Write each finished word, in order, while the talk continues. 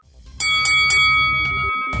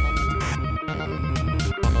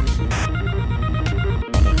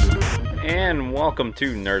And welcome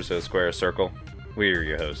to Nerzo Square Circle. We are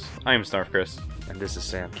your hosts. I am Snarf Chris. And this is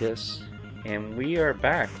Sam Kiss. And we are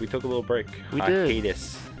back. We took a little break. We did.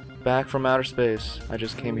 Hiatus. Back from outer space. I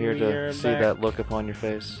just came here to see that look upon your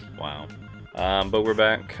face. Wow. But we're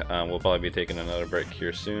back. We'll probably be taking another break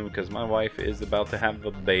here soon because my wife is about to have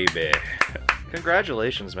a baby.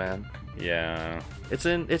 Congratulations, man. Yeah.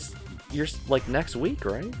 You're like next week,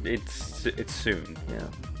 right? It's soon. Yeah.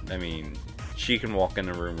 I mean, she can walk in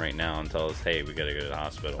the room right now and tell us, hey, we gotta go to the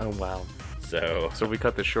hospital. Oh, wow. So we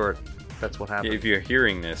cut this short. That's what happened. If you're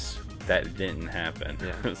hearing this, that didn't happen.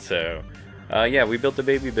 Yeah. So, yeah, we built the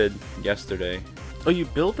baby bed yesterday. Oh, you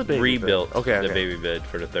built the baby Rebuilt bed? Okay. the baby bed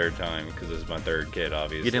for the third time because this is my third kid,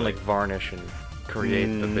 obviously. You didn't like varnish and create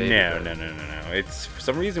the baby bed? No. It's for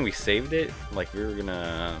some reason we saved it. Like we were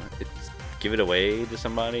gonna give it away to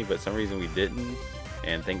somebody, but some reason we didn't.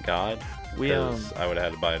 And thank God, because I would have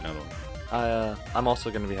had to buy another one. I'm also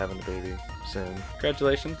going to be having a baby soon.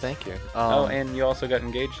 Congratulations. Thank you. And you also got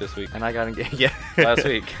engaged this week. And I got engaged. Yeah. Last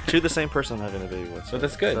week. To the same person I'm having a baby with. So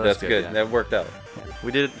that's good. So that's good. Yeah. That worked out. Yeah.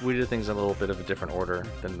 We did things in a little bit of a different order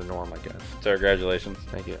than the norm, I guess. So congratulations.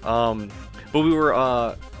 Thank you. But we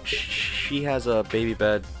were she has a baby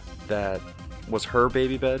bed that was her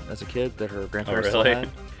baby bed as a kid that her grandparents still had.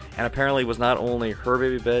 And apparently it was not only her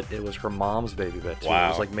baby bed, it was her mom's baby bed too. Wow. It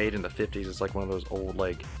was like made in the 50s. It's like one of those old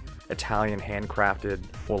like Italian handcrafted,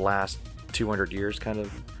 will last 200 years kind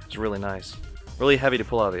of. It's really nice. Really heavy to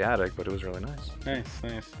pull out of the attic, but it was really nice.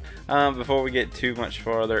 Nice. Before we get too much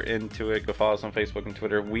farther into it, go follow us on Facebook and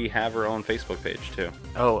Twitter. We have our own Facebook page too.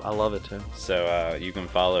 Oh, I love it too. So you can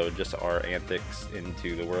follow just our antics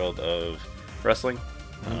into the world of wrestling.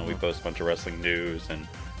 We post a bunch of wrestling news and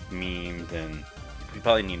memes, and we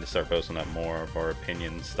probably need to start posting up more of our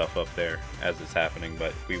opinion stuff up there as it's happening,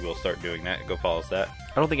 but we will start doing that. Go follow us that.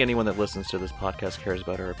 I don't think anyone that listens to this podcast cares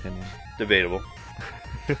about our opinion. Debatable.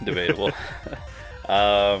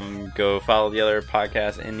 Go follow the other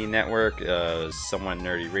podcasts, Indie Network, Somewhat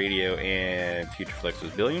Nerdy Radio, and Future Flex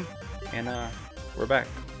with Billion. And we're back.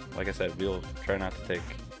 Like I said, we'll try not to take...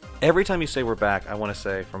 Every time you say we're back, I want to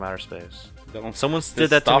say From Outer Space. Someone Just did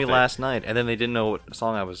that to me stop it. last night, and then they didn't know what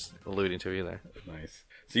song I was alluding to either. Nice.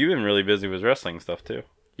 So you've been really busy with wrestling stuff too.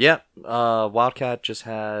 Yeah, Wildcat just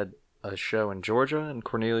had a show in Georgia, in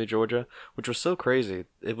Cornelia, Georgia, which was so crazy.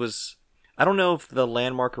 It was... I don't know if the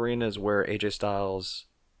Landmark Arena is where AJ Styles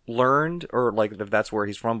learned, or like if that's where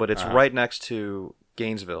he's from, but it's right next to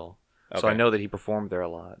Gainesville. Okay. So I know that he performed there a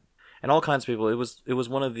lot. And all kinds of people. It was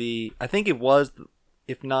one of the... I think it was...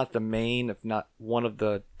 if not the main, if not one of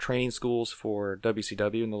the training schools for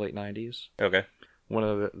WCW in the late 90s. Okay. One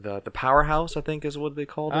of the Powerhouse, I think is what they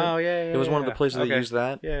called it. Oh, yeah. It was one of the places that used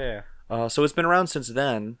that. Yeah. So it's been around since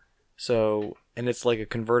then. So, and it's like a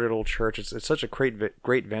converted old church. It's such a great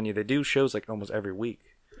venue. They do shows like almost every week.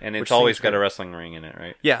 And it's always got a wrestling ring in it,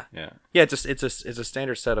 right? Yeah. Yeah. Yeah, it's a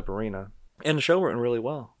standard setup arena. And the show went really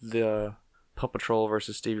well. The Pup Patrol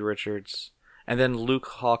versus Stevie Richards. And then Luke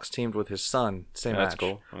Hawx teamed with his son, same match,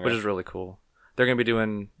 cool. Okay. Which is really cool. They're going to be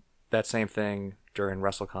doing that same thing during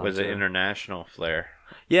WrestleCon. Was it international flair?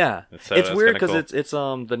 Yeah. So it's weird because cool. it's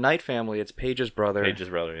the Knight family. It's Paige's brother.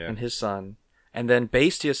 Yeah. And his son. And then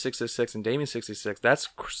Bastia 666 and Damien 66. That's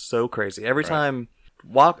so crazy. Every time...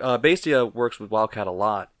 Bastia works with Wildcat a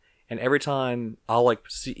lot. And every time I'll like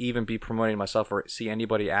even be promoting myself or see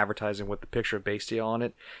anybody advertising with the picture of Bastia on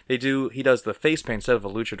it, he does the face paint instead of a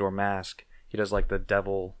luchador mask. He does like the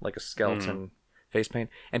devil, like a skeleton face paint,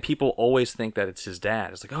 and people always think that it's his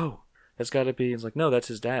dad. It's like, oh, that's got to be. It's like, no, that's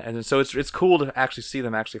his dad. And so it's cool to actually see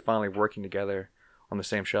them actually finally working together on the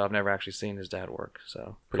same show. I've never actually seen his dad work,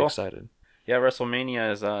 so pretty excited. Yeah,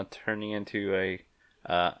 WrestleMania is turning into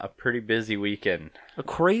a pretty busy weekend. A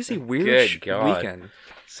crazy weird weekend.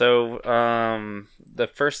 So the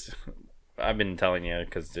first, I've been telling you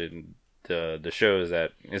because the show is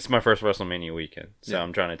that it's my first WrestleMania weekend, so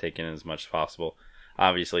I'm trying to take in as much as possible.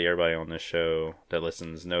 Obviously, everybody on this show that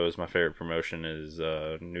listens knows my favorite promotion is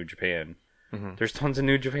New Japan. Mm-hmm. There's tons of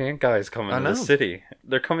New Japan guys coming to the city.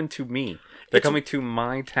 They're coming to me. They're coming to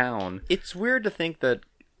my town. It's weird to think that.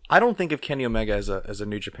 I don't think of Kenny Omega as a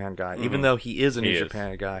New Japan guy, even though he is a New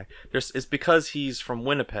Japan guy. It's because he's from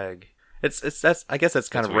Winnipeg. I guess that's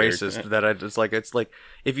kind of weird. racist. That it's like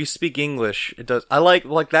if you speak English, it does. I like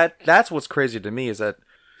that. That's what's crazy to me is that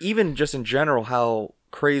even just in general, how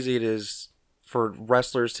crazy it is for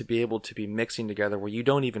wrestlers to be able to be mixing together where you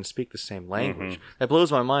don't even speak the same language. Mm-hmm. That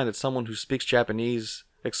blows my mind that someone who speaks Japanese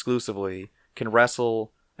exclusively can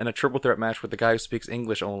wrestle in a triple threat match with the guy who speaks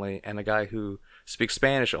English only and a guy who speaks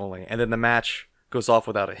Spanish only, and then the match goes off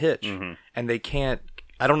without a hitch, and they can't.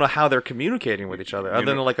 I don't know how they're communicating with each other, other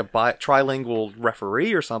than like a trilingual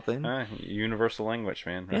referee or something. Universal language,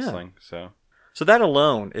 man, wrestling. Yeah. So that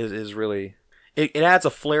alone is really it adds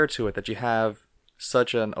a flair to it that you have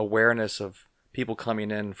such an awareness of people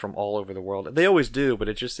coming in from all over the world. They always do, but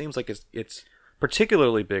it just seems like it's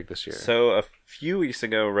particularly big this year. So a few weeks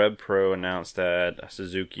ago, Rev Pro announced that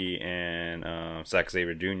Suzuki and Zack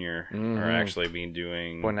Sabre Jr. are actually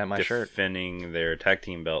defending their tag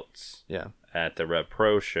team belts. Yeah. At the Rev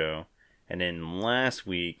Pro show, and then last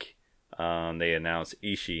week they announced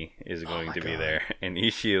Ishii is going to be there, and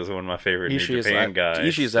Ishii is one of my favorite New Japan guys.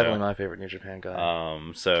 Ishii is definitely my favorite New Japan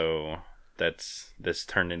guy. So this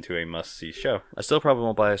turned into a must-see show. I still probably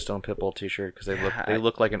won't buy a Stone Pitbull T-shirt because they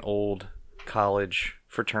look like an old college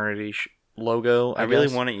fraternity logo. I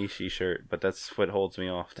really want an Ishii shirt, but that's what holds me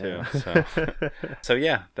off too. Yeah. So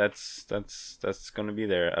yeah, that's going to be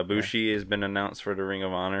there. Ibushi has been announced for the Ring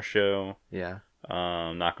of Honor show. Yeah.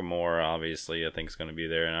 Nakamura obviously I think is going to be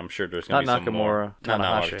there, and I'm sure there's going to be some more.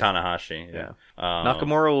 Tanahashi. Yeah.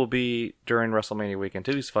 Nakamura will be during WrestleMania weekend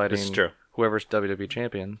too. He's fighting whoever's WWE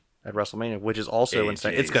champion at WrestleMania, which is also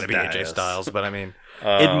insane. It's going to be AJ Styles, but I mean,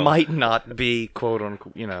 it might not be quote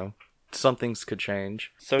unquote. Some things could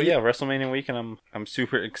change. So yeah, WrestleMania weekend I'm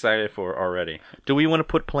super excited for already. Do we want to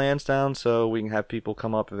put plans down so we can have people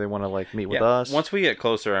come up if they want to meet with us? Once we get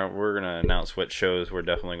closer, we're going to announce what shows we're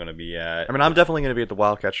definitely going to be at. I mean, I'm definitely going to be at the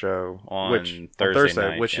Wildcat show on Thursday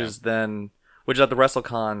night, which is at the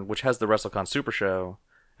WrestleCon, which has the WrestleCon Super Show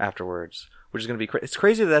afterwards, which is going to be it's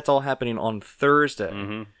crazy that's all happening on Thursday.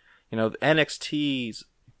 Mm-hmm. The NXT's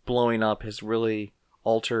blowing up has really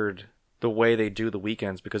altered the way they do the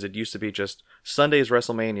weekends, because it used to be just Sunday's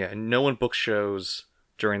WrestleMania and no one books shows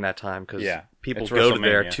during that time because people go to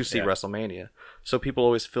there to see WrestleMania. So people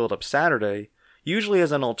always filled up Saturday, usually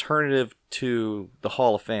as an alternative to the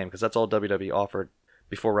Hall of Fame, because that's all WWE offered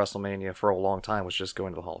before WrestleMania for a long time, was just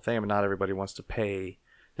going to the Hall of Fame, and not everybody wants to pay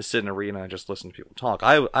to sit in an arena and just listen to people talk.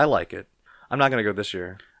 I like it. I'm not going to go this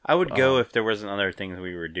year. I would go if there wasn't other things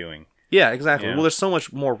we were doing. Yeah, exactly. Yeah. Well, there's so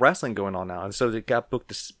much more wrestling going on now, and so it got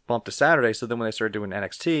bumped to Saturday. So then when they started doing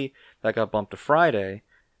NXT, that got bumped to Friday.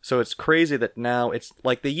 So it's crazy that now it's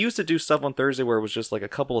like they used to do stuff on Thursday where it was just like a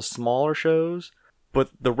couple of smaller shows, but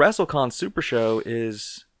the WrestleCon Super Show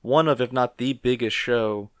is one of, if not the biggest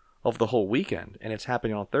show of the whole weekend, and it's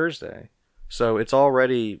happening on Thursday. So it's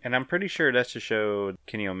already... And I'm pretty sure that's the show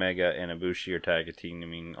Kenny Omega and Ibushi are tag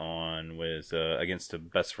teaming on with against the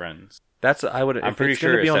Best Friends. I'm pretty sure it's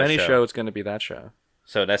going to be on any show, it's going to be that show.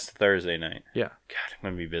 So that's the Thursday night. Yeah. God, I'm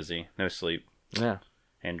going to be busy. No sleep. Yeah.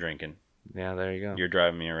 And drinking. Yeah, there you go. You're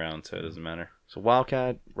driving me around, so it doesn't matter. So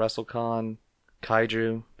Wildcat, WrestleCon,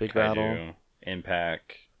 Kaiju, Big Battle,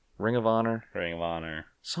 Impact, Ring of Honor.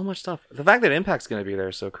 So much stuff. The fact that Impact's going to be there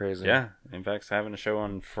is so crazy. Yeah, Impact's having a show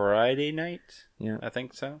on Friday night. Yeah. I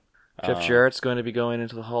think so. Jeff Jarrett's going to be going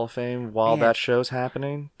into the Hall of Fame while that show's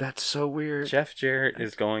happening. That's so weird. Jeff Jarrett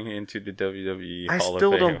is going into the WWE Hall of Fame. I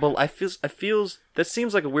still don't believe. I feel that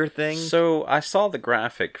seems like a weird thing. So I saw the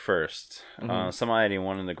graphic first. Mm-hmm. Somebody in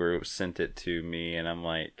one of the groups sent it to me, and I'm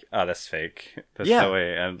like, "Oh, that's fake. That's no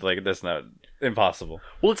way." I'm like, "That's not impossible."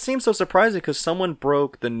 Well, it seems so surprising because someone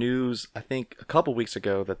broke the news, I think, a couple weeks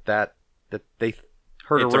ago that they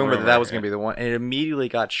heard a rumor that was going to be the one, and it immediately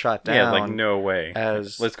got shot down. Yeah, like no way.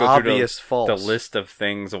 Let's go obvious through false. The list of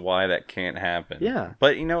things of why that can't happen. Yeah,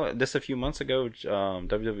 but this a few months ago,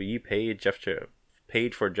 WWE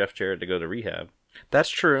paid for Jeff Jarrett to go to rehab. That's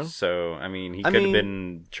true. So I mean, he could have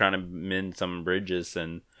been trying to mend some bridges,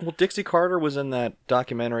 and Dixie Carter was in that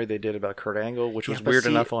documentary they did about Kurt Angle, which was weird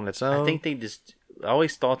enough on its own. I think I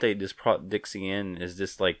always thought they just brought Dixie in as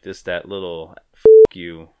just like that little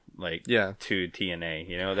you. To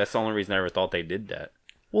TNA, that's the only reason I ever thought they did that.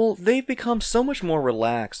 Well, they've become so much more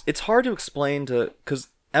relaxed. It's hard to explain because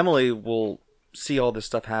Emily will see all this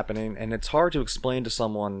stuff happening, and it's hard to explain to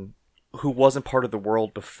someone who wasn't part of the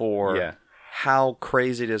world before how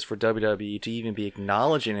crazy it is for WWE to even be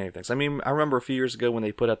acknowledging anything. So, I mean, I remember a few years ago when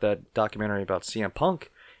they put out that documentary about CM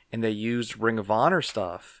Punk, and they used Ring of Honor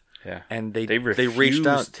stuff. Yeah, and they reached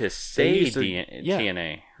out to say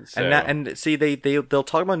TNA. So. They'll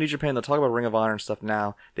talk about New Japan, they'll talk about Ring of Honor and stuff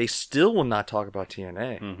now. They still will not talk about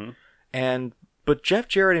TNA. Mm-hmm. But Jeff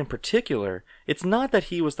Jarrett in particular, it's not that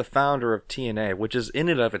he was the founder of TNA, which is in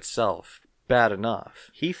and of itself bad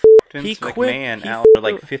enough. He Vince McMahon out for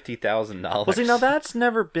like $50,000. Well, see, now that's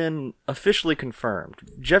never been officially confirmed.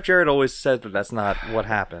 Jeff Jarrett always said that that's not what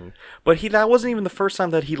happened. But that wasn't even the first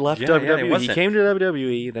time that he left WWE. He came to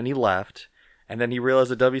WWE, then he left, and then he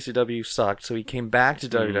realized that WCW sucked, so he came back to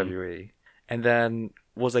WWE. And then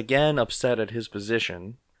was again upset at his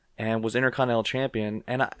position and was Intercontinental Champion.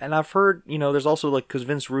 And I've heard, there's also like, because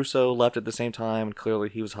Vince Russo left at the same time, and clearly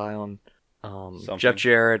he was high on Jeff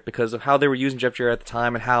Jarrett because of how they were using Jeff Jarrett at the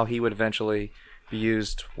time and how he would eventually be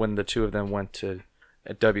used when the two of them went to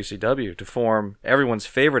WCW to form everyone's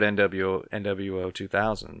favorite NWO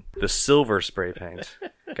 2000, the silver spray paint.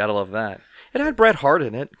 Gotta love that. It had Bret Hart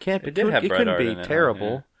in it. It couldn't be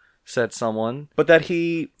terrible, said someone. But that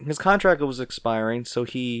his contract was expiring, so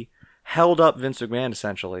he held up Vince McMahon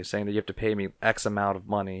essentially, saying that you have to pay me X amount of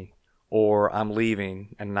money or I'm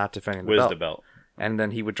leaving and not defending the belt. And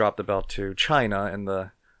then he would drop the belt to China in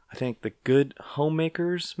the Good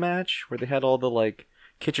Homemakers match where they had all the like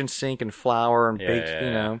kitchen sink and flour and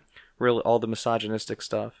baked, really all the misogynistic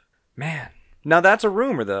stuff. Man. Now that's a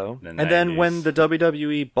rumor though. And then when the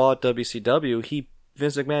WWE bought WCW,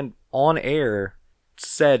 Vince McMahon on air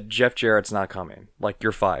said Jeff Jarrett's not coming. Like,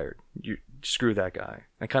 you're fired. You screw that guy.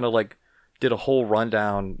 And kind of like did a whole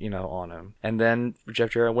rundown, on him. And then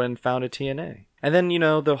Jeff Jarrett went and founded TNA. And then,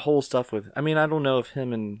 the whole stuff with, I don't know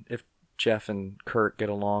if Jeff and Kurt get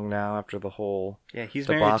along now after the whole he's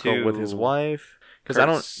debacle married to with his wife.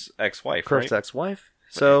 Kurt's ex-wife, Kurt's right? ex-wife.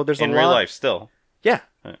 So there's in real life still. Yeah.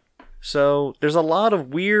 So there's a lot of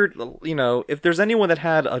weird, if there's anyone that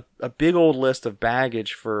had a big old list of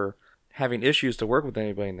baggage for having issues to work with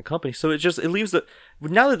anybody in the company. So it leaves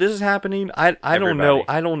now that this is happening, I don't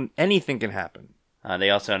know. Anything can happen. They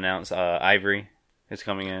also announced Ivory is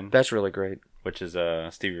coming in. That's really great. Which is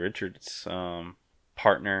Stevie Richards'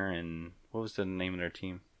 partner, and what was the name of their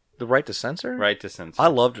team? The Right to Censor? Right to Censor. I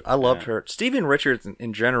loved her. Steven Richards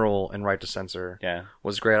in general in Right to Censor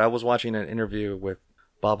was great. I was watching an interview with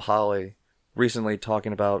Bob Holly recently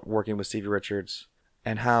talking about working with Stevie Richards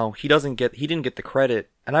and how he didn't get the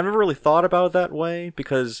credit. And I've never really thought about it that way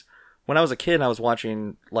because when I was a kid and I was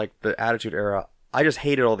watching like the Attitude Era, I just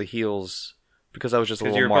hated all the heels because I was just a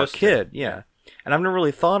little mark kid. Yeah. And I've never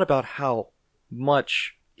really thought about how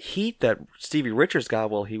much heat that Stevie Richards got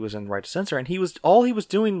while he was in Right to Censor, and he was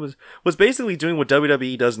doing was basically doing what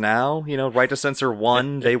WWE does now. Right to Censor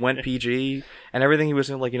won, they went PG, and everything he was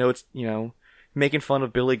doing, like it's making fun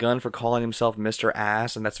of Billy Gunn for calling himself Mr.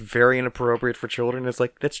 Ass, and that's very inappropriate for children. It's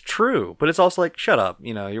like, that's true, but it's also like, shut up,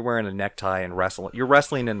 you're wearing a necktie and you're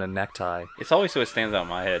wrestling in a necktie. It's always what stands out in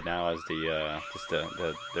my head now as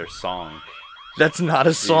their song. That's not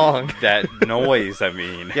a song. That noise,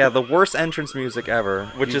 Yeah, the worst entrance music ever.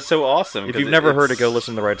 Which is so awesome. If you've never heard it, go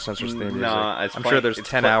listen to Right to Censor's theme music. No, I'm sure there's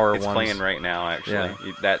 10-hour ones. It's playing right now, actually.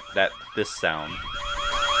 Yeah. This sound.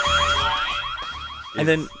 And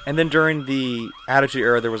then during the Attitude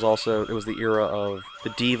Era, it was the era of the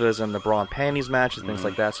Divas and the bra and panties matches, things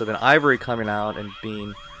like that. So then Ivory coming out and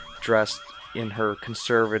being dressed in her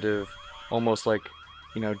conservative, almost like,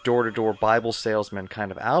 door-to-door Bible salesman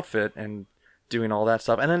kind of outfit and doing all that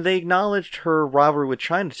stuff. And then they acknowledged her rivalry with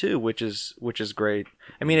China too, which is great.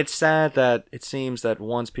 It's sad that it seems that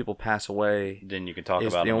once people pass away, then you can talk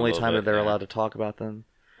about them the only time that they're allowed to talk about them.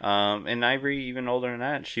 And Ivory, even older than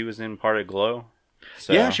that, she was in part of Glow.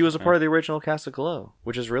 So, she was a part of the original cast of Glow,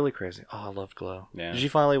 which is really crazy. Oh, I loved Glow. Yeah. Did you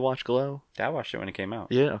finally watch Glow? I watched it when it came out.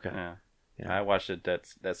 Yeah, okay. Yeah. I watched it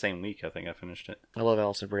that same week. I think I finished it. I love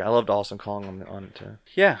Alison Brie. I loved Austin Kong on it too.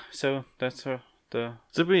 Yeah, so that's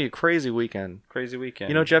it's going to be a crazy weekend.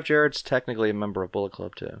 Jeff Jarrett's technically a member of Bullet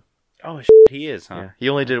Club too. Oh, he is, huh? Yeah, he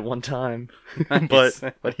only did it one time,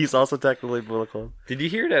 but he's also technically Bullet Club. Did you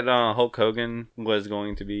hear that Hulk Hogan was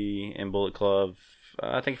going to be in Bullet Club?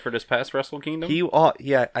 I think for this past Wrestle Kingdom.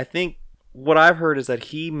 I think what I've heard is that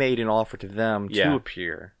he made an offer to them to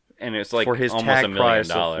appear, and it's like for his almost tag $1 million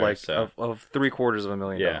price of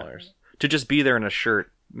 $750,000 to just be there in a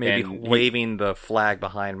shirt. Maybe waving the flag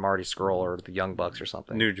behind Marty Scurll or the Young Bucks or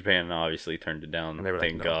something. New Japan obviously turned it down.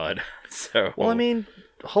 Thank God. So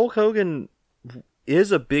Hulk Hogan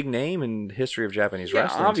is a big name in the history of Japanese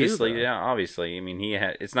wrestling. Obviously.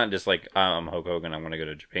 It's not just like I'm Hulk Hogan. I want to go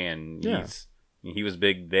to Japan. He was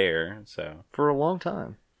big there. So for a long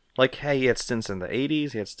time, he had stints in the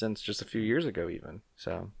 '80s. He had stints just a few years ago, even.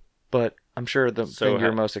 So, but I'm sure the thing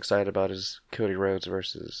you're most excited about is Cody Rhodes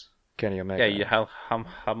versus Kenny Omega. Yeah, how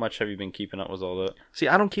much have you been keeping up with all that? See,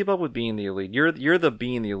 I don't keep up with Being the Elite. You're the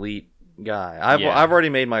Being the Elite guy. I've already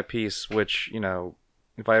made my peace, which,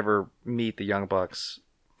 if I ever meet the Young Bucks,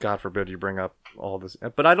 God forbid you bring up all this.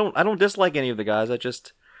 But I don't dislike any of the guys.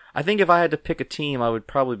 I think if I had to pick a team, I would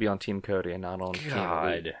probably be on Team Cody and not on Team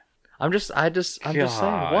Elite. I'm just saying.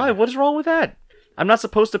 Why? What is wrong with that? I'm not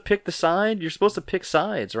supposed to pick the side. You're supposed to pick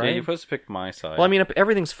sides, right? Yeah, you're supposed to pick my side. Well, I mean,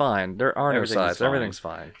 everything's fine. There are no Everything's sides. fine. Everything's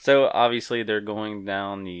fine. So obviously they're going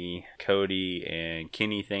down the Cody and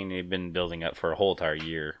Kenny thing. They've been building up for a whole entire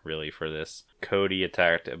year, really, for this. Cody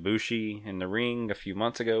attacked Ibushi in the ring a few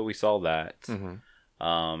months ago. We saw that. Mm-hmm.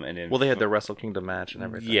 And then Well, they had their Wrestle Kingdom match and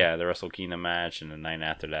everything. Yeah, the Wrestle Kingdom match and the night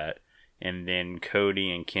after that. And then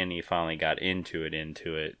Cody and Kenny finally got into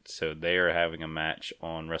it. So they are having a match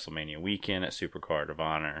on WrestleMania weekend at Supercard of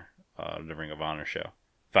Honor, the Ring of Honor show.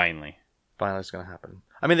 Finally, it's going to happen.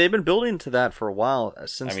 I mean, they've been building to that for a while.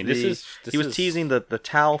 Since he was teasing the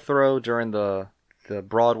towel throw during the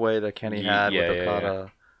Broadway that Kenny had with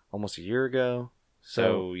Okada almost a year ago.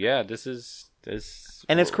 So yeah, this.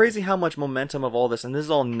 And it's crazy how much momentum of all this, and this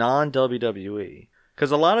is all non-WWE.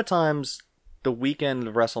 Because a lot of times, the weekend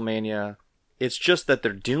of WrestleMania, it's just that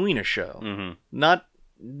they're doing a show. Mm-hmm. Not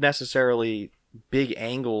necessarily big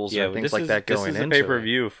angles or things like that going into it. This is a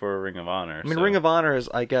pay-per-view for Ring of Honor. I mean, Ring of Honor is,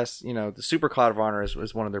 I guess, the Supercard of Honor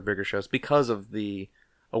is one of their bigger shows because of the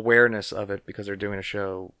awareness of it, because they're doing a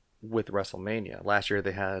show with WrestleMania. Last year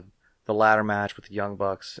they had the ladder match with the Young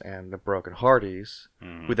Bucks and the Broken Hardys,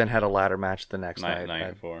 who then had a ladder match the next night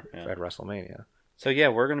at WrestleMania. So yeah,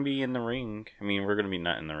 we're going to be in the ring. I mean, we're going to be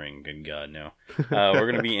not in the ring. Good God, no. We're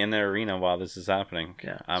going to be in the arena while this is happening.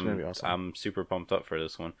 Yeah, it's going to be awesome. I'm super pumped up for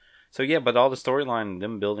this one. So yeah, but all the storyline,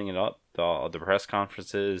 them building it up, all the press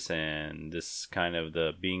conferences, and this kind of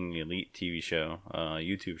the Being Elite TV show,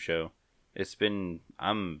 YouTube show, it's been.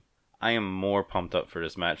 I am more pumped up for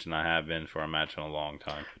this match than I have been for a match in a long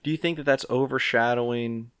time. Do you think that that's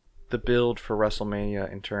overshadowing the build for WrestleMania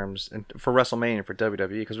for WrestleMania for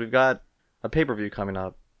WWE? Because we've got a pay-per-view coming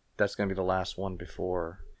up that's going to be the last one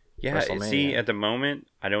before WrestleMania. See, at the moment,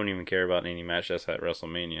 I don't even care about any match that's at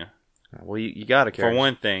WrestleMania. Well, you got to care. For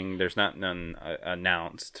one thing, there's none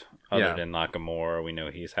announced other than Nakamura. We know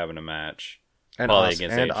he's having a match. And probably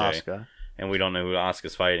against AJ. Asuka. And we don't know who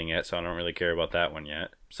Asuka's fighting yet, so I don't really care about that one yet.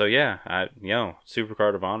 So yeah,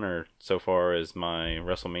 Supercard of Honor so far is my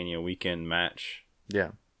WrestleMania weekend match.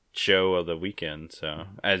 Yeah. Show of the weekend. So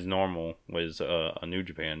as normal was a New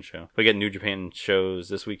Japan show. We get New Japan shows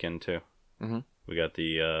this weekend too. Mm-hmm. We got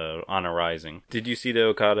the Honor Rising. Did you see the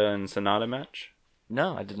Okada and Sonata match?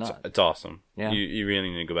 No, I did not. It's awesome. Yeah. You really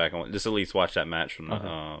need to go back and just at least watch that match from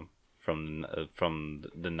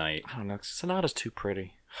the night. I don't know. Sonata's too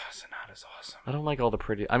pretty. Sonata's awesome. I don't like all the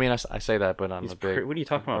pretty. I mean, I say that, but I'm a big. What are you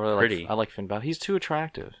talking about? I really pretty. I like Finn Balor. He's too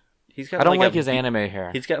attractive. I don't like his anime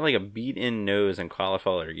hair. He's got like a beat-in nose and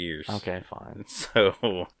cauliflower ears. Okay, fine.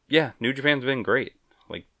 So yeah, New Japan's been great.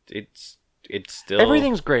 Like it's still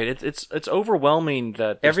everything's great. It's overwhelming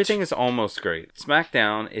that everything is almost great.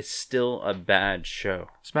 SmackDown is still a bad show.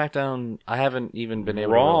 SmackDown, I haven't even been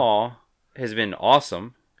able. Raw has been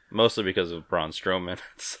awesome, mostly because of Braun Strowman.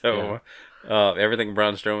 So everything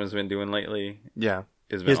Braun Strowman's been doing lately,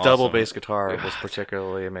 his awesome. double bass guitar was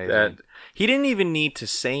particularly amazing. He didn't even need to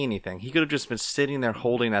say anything. He could have just been sitting there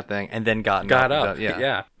holding that thing and then got up.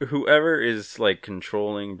 Yeah. Whoever is like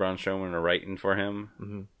controlling Braun Strowman or writing for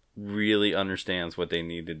him really understands what they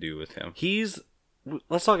need to do with him.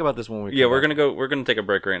 Let's talk about this when we. Yeah, we're gonna take a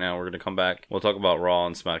break right now. We're gonna come back. We'll talk about Raw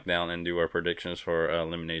and SmackDown and do our predictions for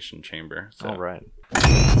Elimination Chamber. So. All right.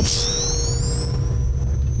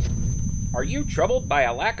 Are you troubled by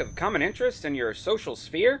a lack of common interest in your social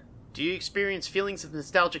sphere? Do you experience feelings of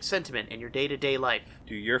nostalgic sentiment in your day-to-day life?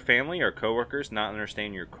 Do your family or coworkers not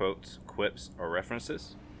understand your quotes, quips, or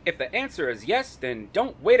references? If the answer is yes, then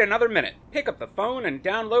don't wait another minute. Pick up the phone and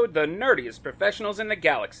download the nerdiest professionals in the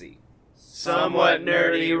galaxy. Somewhat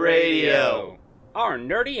Nerdy Radio. Our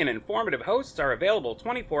nerdy and informative hosts are available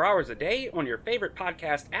 24 hours a day on your favorite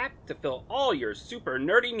podcast app to fill all your super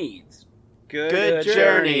nerdy needs. Good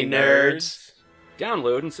journey, nerds.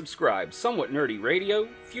 Download and subscribe Somewhat Nerdy Radio,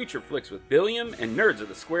 Future Flicks with Billiam, and Nerds of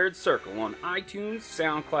the Squared Circle on iTunes,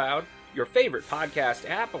 SoundCloud, your favorite podcast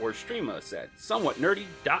app, or stream us at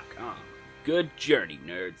somewhatnerdy.com. Good journey,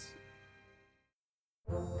 nerds.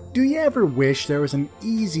 Do you ever wish there was an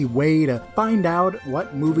easy way to find out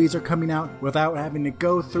what movies are coming out without having to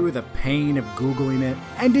go through the pain of Googling it?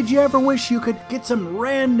 And did you ever wish you could get some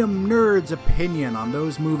random nerd's opinion on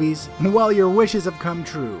those movies? Well, your wishes have come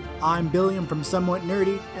true. I'm Billiam from Somewhat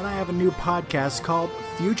Nerdy, and I have a new podcast called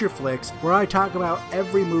Future Flicks, where I talk about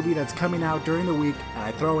every movie that's coming out during the week, and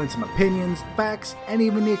I throw in some opinions, facts, and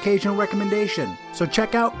even the occasional recommendation. So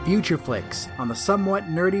check out Future Flicks on the Somewhat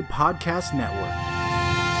Nerdy Podcast Network.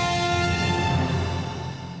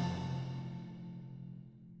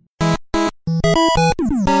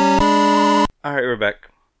 All right, we're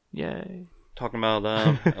back. Yay. talking about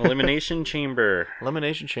Elimination Chamber.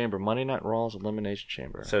 Elimination Chamber, Monday Night Raw's Elimination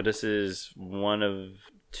Chamber. So this is one of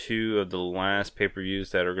 2 of the last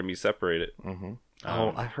pay-per-views that are going to be separated. Mm-hmm.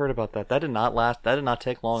 I've heard about that. That did not last. That did not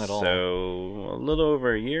take long at all. So a little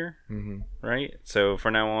over a year, right? So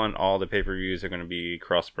from now on, all the pay-per-views are going to be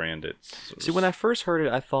cross-branded. See, when I first heard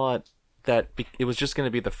it, I thought that it was just going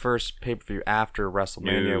to be the first pay-per-view after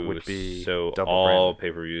WrestleMania would be so double all branded.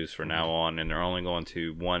 pay-per-views from now on, and they're only going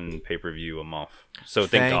to 1 pay-per-view a month. So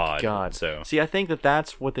thank God. So see, I think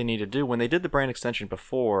that's what they need to do. When they did the brand extension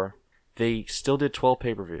before, they still did 12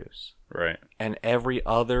 pay-per-views, right, and every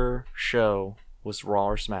other show was Raw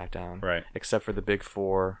or SmackDown, right, except for the Big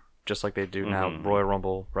 4, just like they do now: Royal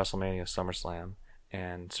Rumble, WrestleMania, SummerSlam,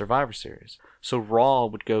 and Survivor Series. So Raw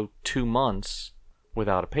would go 2 months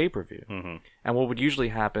without a pay-per-view. And what would usually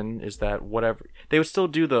happen is that they would still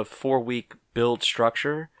do the 4-week build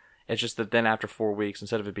structure. It's just that then after 4 weeks,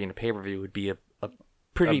 instead of it being a pay-per-view, it would be a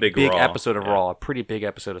pretty big episode of Raw, a pretty big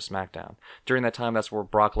episode of SmackDown. During that time, that's where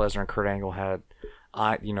Brock Lesnar and Kurt Angle had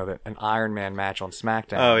an Iron Man match on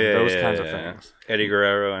SmackDown. Oh, yeah, those kinds of things. Eddie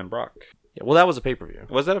Guerrero and Brock. Yeah, well, that was a pay-per-view.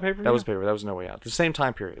 Was that a pay-per-view? That was a pay-per-view. That was No Way Out. The same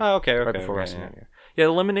time period. Oh, okay. Right before WrestleMania. Yeah,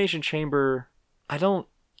 Elimination Chamber,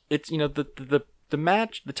 it's, the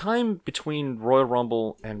match, the time between Royal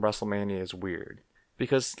Rumble and WrestleMania is weird.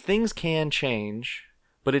 Because things can change,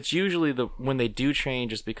 but it's usually when they do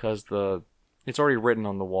change is because it's already written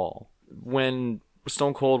on the wall. When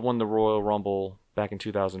Stone Cold won the Royal Rumble back in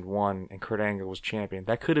 2001 and Kurt Angle was champion,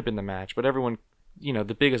 that could have been the match, but everyone,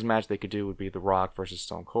 the biggest match they could do would be The Rock versus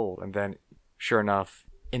Stone Cold. And then, sure enough,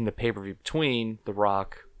 in the pay-per-view between, The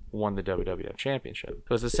Rock won the WWF Championship.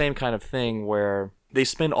 So it's the same kind of thing where they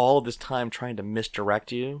spend all of this time trying to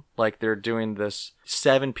misdirect you. Like they're doing this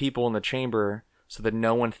 7 people in the chamber so that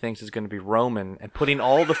no one thinks it's going to be Roman, and putting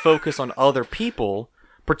all the focus on other people,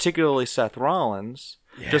 particularly Seth Rollins.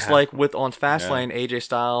 Yeah. Just like on Fastlane, AJ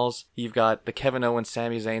Styles, you've got the Kevin Owens,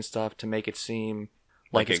 Sami Zayn stuff to make it seem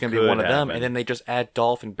like it's going to be one of them. And then they just add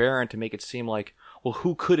Dolph and Baron to make it seem like, well,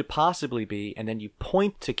 who could it possibly be? And then you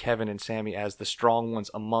point to Kevin and Sami as the strong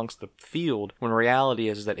ones amongst the field, when reality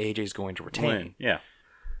is that AJ's going to retain. Yeah.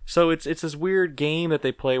 So it's this weird game that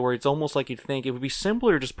they play where it's almost like you'd think it would be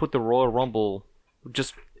simpler to just put the Royal Rumble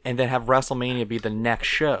and then have WrestleMania be the next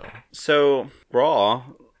show. So Raw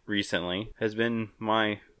recently has been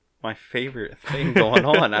my favorite thing going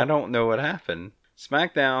on. I don't know what happened.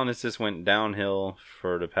 SmackDown has just went downhill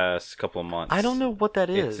for the past couple of months. I don't know what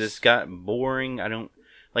that is. It's just got boring.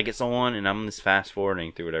 It's on and I'm just fast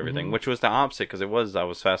forwarding through it, everything, which was the opposite because I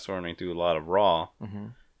was fast forwarding through a lot of Raw.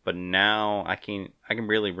 But now I can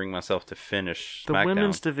really bring myself to finish SmackDown. The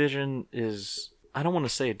women's division is, I don't want to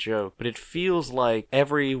say a joke, but it feels like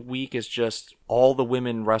every week is just all the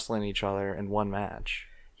women wrestling each other in one match.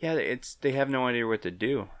 Yeah, they have no idea what to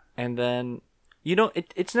do. And then,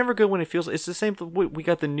 it's never good when it feels, it's the same, we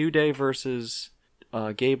got the New Day versus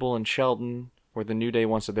Gable and Shelton, where the New Day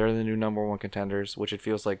wants to, they're the new number 1 contenders, which it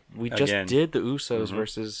feels like we just did the Usos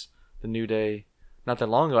versus the New Day not that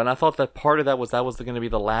long ago. And I thought that part of that was going to be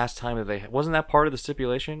the last time that wasn't that part of the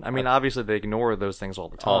stipulation? I mean, obviously they ignore those things all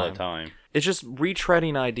the time. All the time. It's just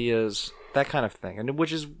retreading ideas, that kind of thing, and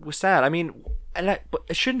which is sad. I mean, but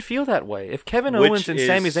it shouldn't feel that way. If Kevin Owens and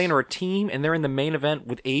Sami Zayn are a team and they're in the main event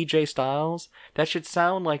with AJ Styles, that should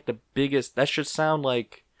sound like the biggest. That should sound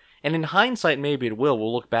like, and in hindsight, maybe it will.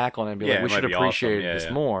 We'll look back on it and be like, we should appreciate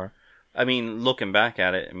this more. I mean, looking back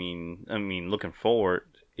at it, I mean, looking forward,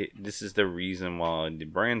 this is the reason why the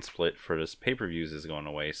brand split for this pay-per-views is going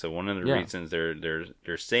away. So one of the reasons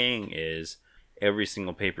they're saying is every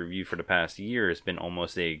single pay-per-view for the past year has been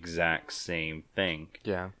almost the exact same thing.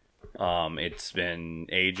 Yeah. It's been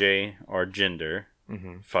AJ or Jinder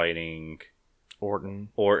fighting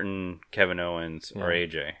Orton, Kevin Owens, or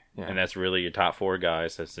AJ. Yeah. And that's really your top 4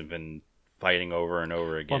 guys that's been fighting over and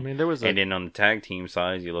over again. Well, and then on the tag team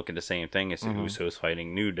side, you look at the same thing. It's the Usos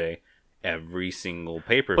fighting New Day every single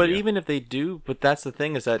pay-per-view. But even if they do, that's the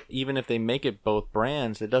thing, is that even if they make it both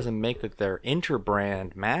brands, it doesn't make that they're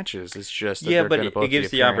inter-brand matches. It's just that but it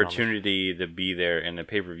gives the opportunity to be there in the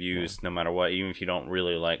pay-per-views no matter what. Even if you don't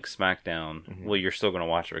really like SmackDown, well, you're still going to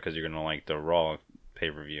watch it because you're going to like the Raw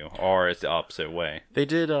pay-per-view, or it's the opposite way. They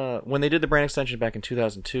did when they did the brand extension back in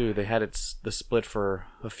 2002, they had the split for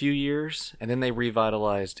a few years, and then they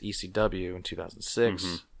revitalized ECW in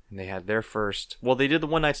 2006. And they had their first... Well, they did the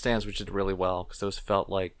One Night Stands, which did really well, because those felt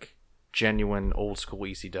like genuine old-school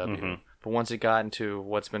ECW. But once it got into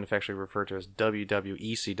what's been affectionately referred to as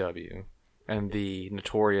WWECW, and the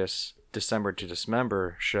notorious December to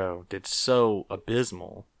Dismember show did so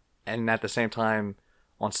abysmal, and at the same time,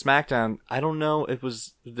 on SmackDown, I don't know, it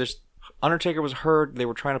was... Undertaker was hurt. They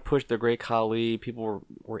were trying to push their Great Khali. People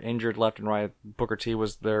were injured left and right. Booker T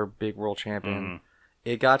was their big world champion. Mm-hmm.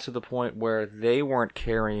 It got to the point where they weren't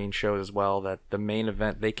carrying shows as well, that the main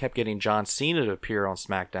event, they kept getting John Cena to appear on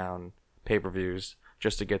SmackDown pay-per-views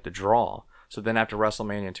just to get the draw. So then after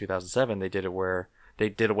WrestleMania in 2007, they did it where they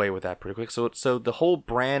did away with that pretty quick. So the whole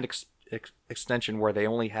brand extension where they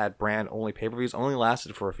only had brand-only pay-per-views only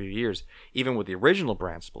lasted for a few years, even with the original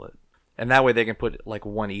brand split. And that way they can put like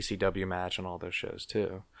one ECW match on all those shows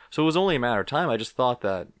too. So it was only a matter of time. I just thought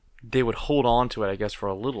that they would hold on to it, I guess, for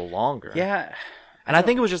a little longer. Yeah. And I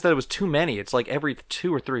think it was just that it was too many. It's like every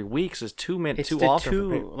 2 or 3 weeks is too many, too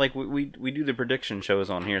often. Like we do the prediction shows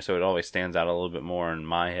on here, so it always stands out a little bit more in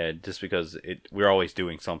my head, just because we're always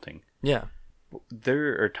doing something. Yeah.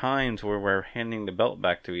 There are times where we're handing the belt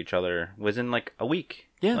back to each other within like a week.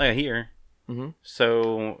 Yeah. Like here. Mm-hmm.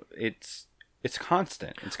 So it's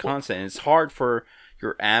constant. It's constant. And it's hard for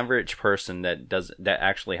your average person that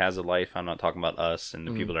actually has a life. I'm not talking about us and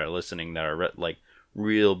the people that are listening that are like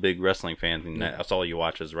real big wrestling fans, and that's all you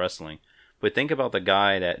watch is wrestling. But think about the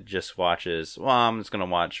guy that just watches, well, I'm just going to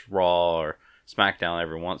watch Raw or SmackDown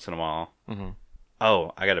every once in a while. Mm-hmm.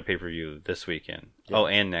 Oh, I got a pay-per-view this weekend. Yeah. Oh,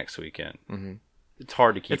 and next weekend. Mm-hmm. It's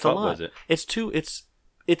hard to keep up with it.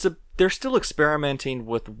 They're still experimenting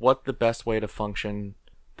with what the best way to function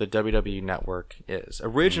the WWE network is.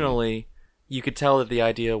 Originally, you could tell that the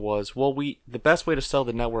idea was, well, the best way to sell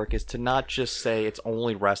the network is to not just say it's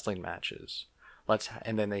only wrestling matches.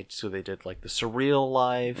 And then they did like the Surreal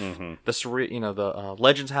Life, the Surreal, the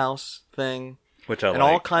Legends House thing, which I and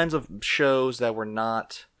all kinds of shows that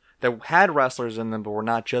had wrestlers in them, but were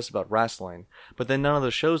not just about wrestling. But then none of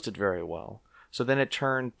those shows did very well. So then it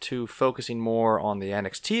turned to focusing more on the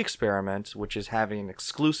NXT experiment, which is having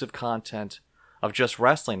exclusive content of just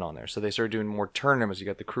wrestling on there. So they started doing more tournaments. You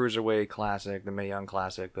got the Cruiserweight Classic, the Mae Young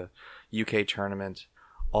Classic, the UK tournament,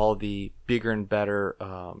 all the bigger and better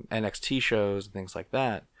NXT shows and things like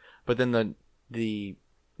that. But then the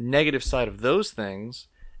negative side of those things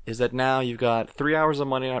is that now you've got 3 hours of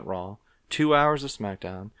Monday Night Raw, 2 hours of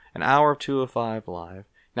SmackDown, an hour of 205 Live.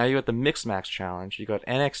 Now you got the Mixed Match Challenge, you got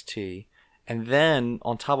NXT, and then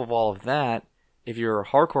on top of all of that, if you're a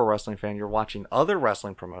hardcore wrestling fan, you're watching other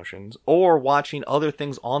wrestling promotions or watching other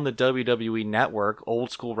things on the WWE network, old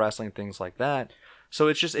school wrestling, things like that. So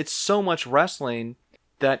it's so much wrestling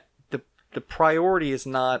that the priority is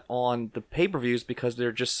not on the pay-per-views because there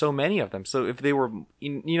are just so many of them. So if they were,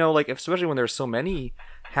 especially when there's so many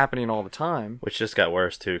happening all the time. Which just got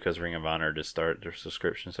worse too because Ring of Honor just started their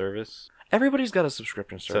subscription service. Everybody's got a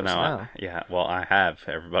subscription service now. I have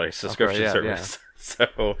everybody's subscription service. Yeah.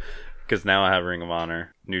 So, because now I have Ring of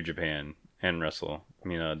Honor, New Japan, and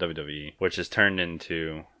WWE, which has turned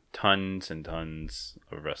into tons and tons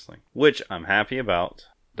of wrestling, which I'm happy about.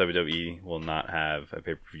 WWE will not have a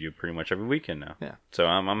pay-per-view pretty much every weekend now. Yeah. So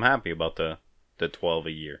I'm happy about the 12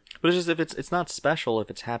 a year. But it's just if it's not special if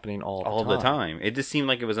it's happening all the time. It just seemed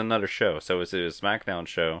like it was another show. So it was a SmackDown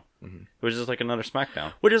show. Mm-hmm. It was just like another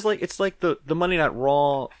SmackDown. Which is like, it's like the Monday Night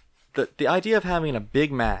Raw. The idea of having a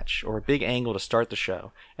big match or a big angle to start the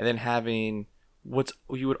show, and then having what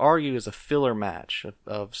you would argue is a filler match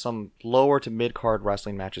of some lower to mid-card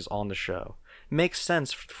wrestling matches on the show makes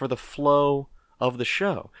sense for the flow of the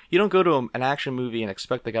show. You don't go to an action movie and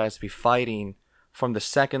expect the guys to be fighting from the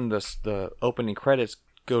second the opening credits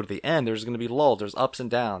go to the end. There's going to be lulls. There's ups and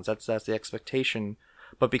downs. That's the expectation.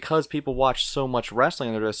 But because people watch so much wrestling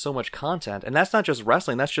and there's so much content, and that's not just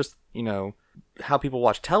wrestling, that's just, how people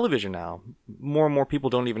watch television now. More and more people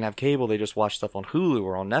don't even have cable. They just watch stuff on Hulu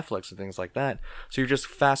or on Netflix and things like that. So you're just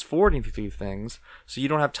fast forwarding through things. So you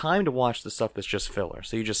don't have time to watch the stuff that's just filler.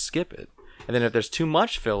 So you just skip it. And then if there's too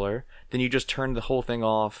much filler, then you just turn the whole thing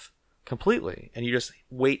off completely, and you just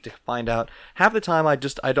wait to find out. Half the time,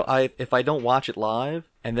 if I don't watch it live,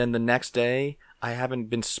 and then the next day I haven't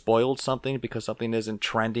been spoiled something because something isn't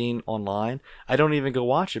trending online, I don't even go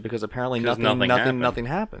watch it because apparently nothing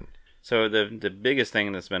happened. So the biggest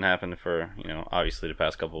thing that's been happening for obviously the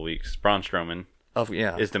past couple of weeks, Braun Strowman.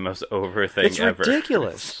 Is the most over thing it's ever. It's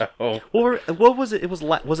ridiculous. So, what was it?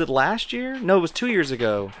 Was it last year? No, it was 2 years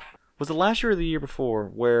ago. Was it last year or the year before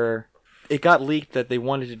where it got leaked that they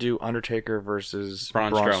wanted to do Undertaker versus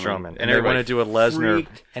Braun Strowman. And they wanted to do a Lesnar,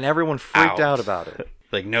 and everyone freaked out about it.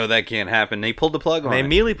 Like, no, that can't happen. They pulled the plug on it. They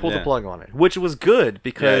immediately pulled the plug on it, which was good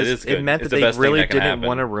because it meant that they really didn't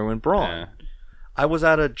want to ruin Braun. Yeah. I was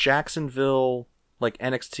at a Jacksonville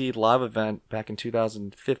NXT live event back in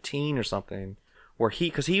 2015 or something, where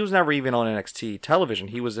because he was never even on NXT television.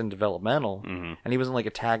 He was in developmental, and he was in a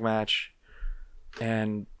tag match,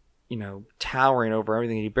 and towering over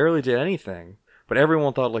everything. He barely did anything. But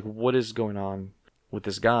everyone thought, like, what is going on with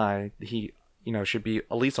this guy? He, should be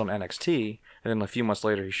at least on NXT. And then a few months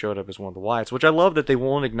later, he showed up as one of the Wyatts, which I love that they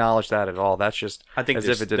won't acknowledge that at all. That's just I think as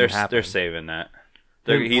if it didn't happen. They're saving that.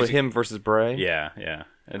 With him versus Bray? Yeah.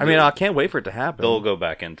 I mean, I can't wait for it to happen. They'll go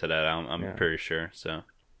back into that. I'm pretty sure. So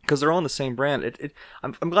because they're on the same brand.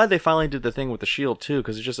 I'm glad they finally did the thing with the Shield too.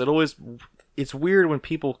 Because it's weird when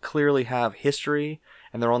people clearly have history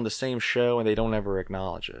and they're on the same show and they don't ever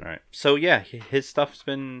acknowledge it. All right. So yeah, his stuff's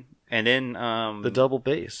been, and then the double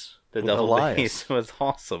bass. The double bass was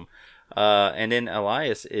awesome. And then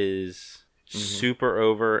Elias is super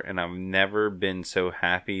over, and I've never been so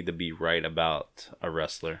happy to be right about a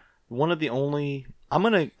wrestler. One of the only,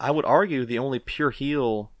 I would argue, the only pure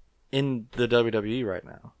heel in the WWE right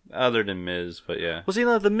now, other than Miz. But yeah, well, see,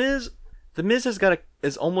 the Miz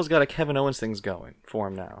has almost got a Kevin Owens things going for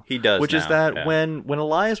him now. He does, which is that when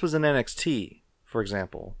Elias was in NXT, for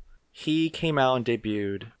example, he came out and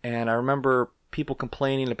debuted, and I remember people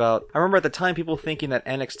complaining about, I remember at the time people thinking that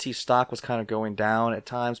NXT stock was kind of going down at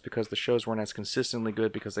times because the shows weren't as consistently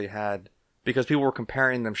good because people were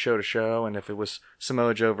comparing them show to show, and if it was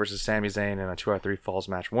Samoa Joe versus Sami Zayn in a 2-out-3 Falls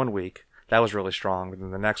match one week, that was really strong, but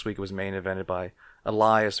then the next week it was main evented by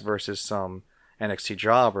Elias versus some NXT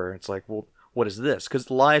jobber. It's like, well, what is this? Because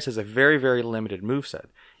Elias has a very, very limited moveset.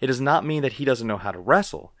 It does not mean that he doesn't know how to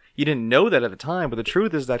wrestle. You didn't know that at the time, but the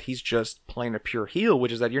truth is that he's just playing a pure heel,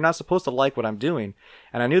 which is that you're not supposed to like what I'm doing.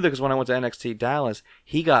 And I knew that because when I went to NXT Dallas,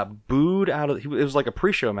 he got booed out of, it was like a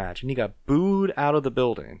pre-show match, and he got booed out of the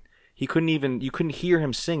building. You couldn't hear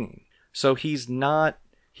him singing. So he's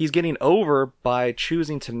getting over by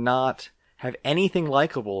choosing to not have anything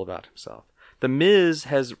likable about himself. The Miz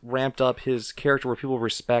has ramped up his character where people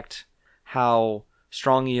respect how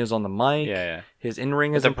strong he is on the mic. Yeah. His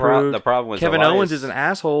in-ring has improved. The problem was Kevin Owens is an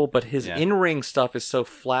asshole, but his in-ring stuff is so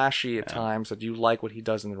flashy at times that you like what he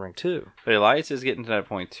does in the ring too. But Elias is getting to that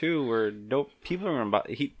point too, where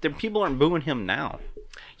people aren't booing him now.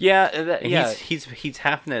 Yeah, he's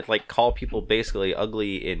having to like call people basically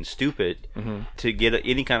ugly and stupid to get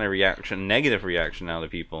any kind of negative reaction out of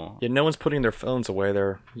people. Yeah, no one's putting their phones away;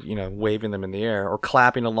 they're waving them in the air or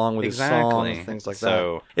clapping along with his songs, things like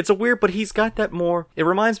that. It's a weird, but he's got that more. It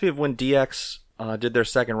reminds me of when DX did their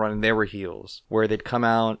second run and they were heels, where they'd come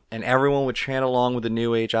out and everyone would chant along with the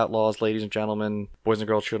New Age Outlaws, ladies and gentlemen, boys and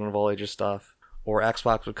girls, children of all ages stuff, or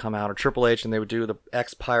X-Pac would come out, or Triple H, and they would do the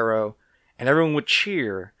X Pyro. And everyone would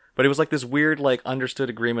cheer, but it was like this weird, like, understood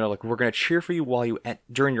agreement of, like, we're going to cheer for you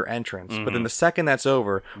during your entrance, but then the second that's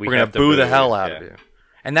over, we're going to boo the hell out of you.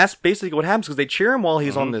 And that's basically what happens, because they cheer him while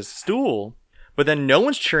he's on this stool, but then no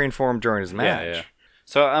one's cheering for him during his match. Yeah.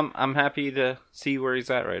 So I'm happy to see where he's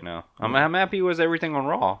at right now. I'm happy with everything on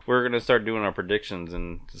Raw. We're going to start doing our predictions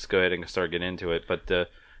and just go ahead and start getting into it, but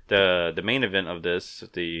the main event of this,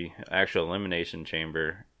 the actual Elimination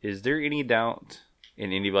Chamber, is there any doubt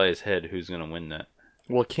in anybody's head who's going to win that?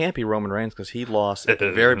 Well, it can't be Roman Reigns because he lost at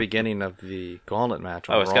the very beginning of the Gauntlet match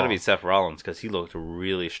on Raw. It's got to be Seth Rollins because he looked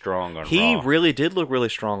really strong on Raw. He really did look really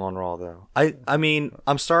strong on Raw, though. I mean,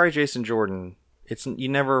 I'm sorry, Jason Jordan. You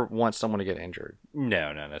never want someone to get injured.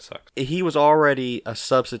 No, that sucks. He was already a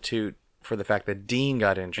substitute for the fact that Dean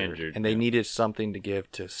got injured and they needed something to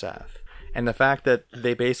give to Seth. And the fact that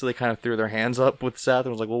they basically kind of threw their hands up with Seth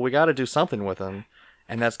and was like, well, we got to do something with him.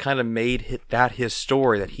 And that's kind of made that his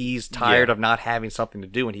story, that he's tired of not having something to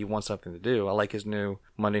do and he wants something to do. I like his new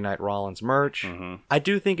Monday Night Rollins merch. I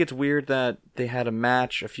do think it's weird that they had a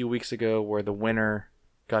match a few weeks ago where the winner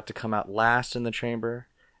got to come out last in the chamber.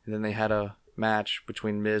 And then they had a match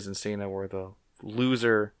between Miz and Cena where the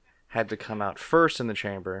loser had to come out first in the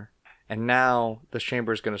chamber. And now the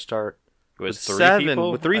chamber is going to start with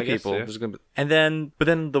three people. And then,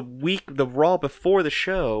 the Raw before the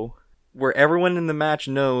show, where everyone in the match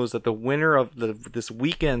knows that the winner of this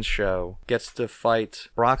weekend's show gets to fight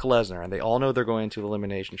Brock Lesnar, and they all know they're going to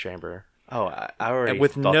Elimination Chamber. Oh, I already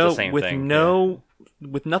thought the same thing.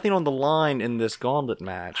 With nothing on the line in this Gauntlet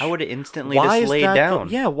match, I would have instantly just laid down.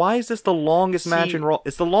 Why is this the longest match in Raw?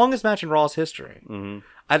 It's the longest match in Raw's history.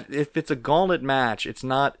 If it's a Gauntlet match, it's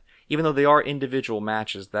not. Even though they are individual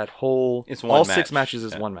matches, all 6 matches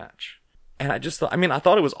is one match. And I just thought, I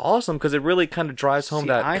thought it was awesome because it really kind of drives home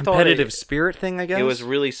that competitive spirit thing, I guess. It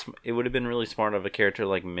would have been really smart of a character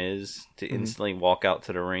like Miz to instantly walk out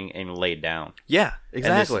to the ring and lay down. Yeah,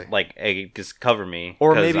 exactly. And just, just cover me.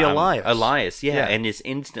 Or maybe Elias. Yeah. And just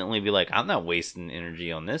instantly be like, I'm not wasting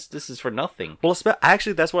energy on this. This is for nothing. Well,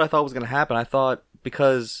 actually, that's what I thought was going to happen. I thought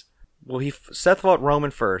because, Seth fought Roman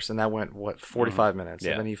first, and that went, 45 minutes.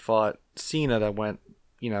 Yeah. And then he fought Cena that went,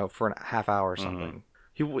 for a half hour or something.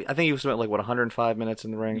 I think he spent 105 minutes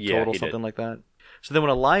in the ring total, something like that. So then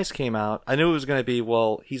when Elias came out, I knew it was going to be,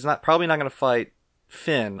 well, he's probably not going to fight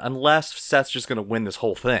Finn unless Seth's just going to win this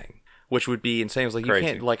whole thing, which would be insane. It was like, Crazy.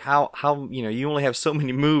 you can't, like, how, you only have so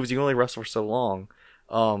many moves, you only wrestle for so long,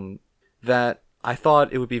 that I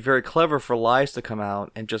thought it would be very clever for Elias to come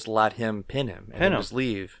out and just let him pin him and then just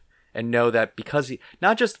leave and know that because he,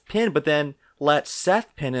 not just pin, but then let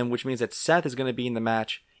Seth pin him, which means that Seth is going to be in the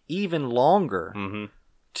match even longer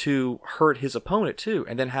to hurt his opponent too,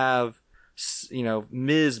 and then have,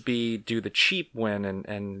 Miz do the cheap win,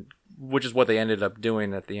 and which is what they ended up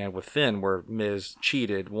doing at the end with Finn, where Miz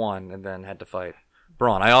cheated, won, and then had to fight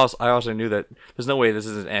Braun. I also knew that there's no way this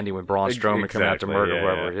isn't ending with Braun Strowman coming out to murder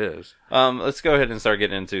whoever it is. Let's go ahead and start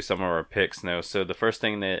getting into some of our picks now. So the first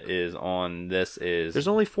thing that is on this is there's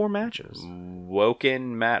only 4 matches.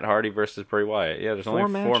 Woken Matt Hardy versus Bray Wyatt. Yeah, there's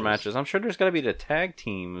only 4 matches. I'm sure there's got to be the tag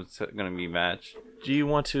team that's going to be matched. Do you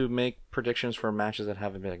want to make predictions for matches that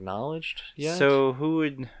haven't been acknowledged yet? So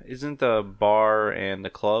isn't the Bar and the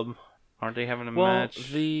Club? Aren't they having a match?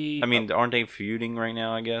 Aren't they feuding right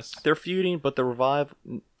now, I guess? They're feuding, but the Revival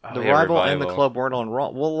and the Club weren't on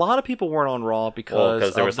Raw. Well, a lot of people weren't on Raw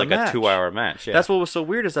because there was like match. a 2-hour match. Yeah. That's what was so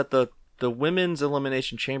weird, is that the women's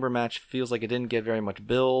Elimination Chamber match feels like it didn't get very much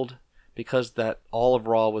build because that all of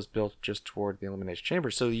Raw was built just toward the Elimination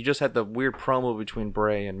Chamber. So you just had the weird promo between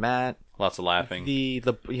Bray and Matt. Lots of laughing. The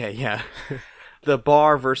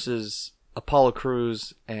Bar versus Apollo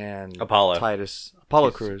Crews and Titus.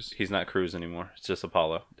 Apollo Crews. He's not Crews anymore. It's just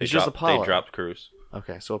Apollo. It's just Apollo. They dropped Crews.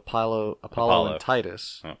 Okay, so Apollo and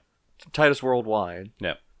Titus. Oh. Titus Worldwide.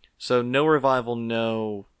 Yep. So no Revival,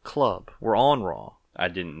 no Club. We're on Raw. I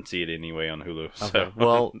didn't see it anyway on Hulu. So. Okay.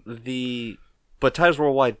 Well, but Titus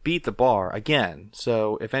Worldwide beat the Bar again.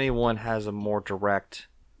 So if anyone has a more direct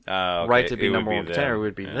right to be number one contender, it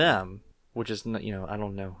would be them. Which is, I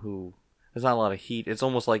don't know who. There's not a lot of heat. It's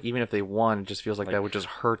almost like even if they won, it just feels like that would just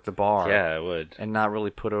hurt the Bar. Yeah, it would. And not really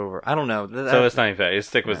put over. I don't know. So it's not even fair.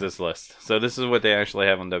 Stick with this list. So this is what they actually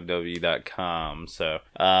have on WWE.com. So,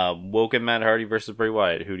 Woken Matt Hardy versus Bray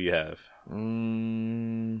Wyatt. Who do you have?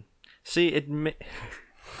 See, I'm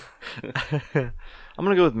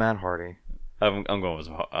gonna go with Matt Hardy. I'm going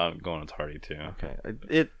with Hardy too.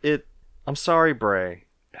 Okay. I'm sorry, Bray,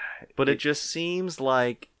 but it just seems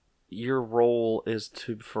like your role is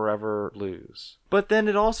to forever lose. But then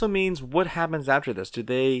it also means what happens after this?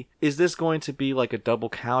 Is this going to be like a double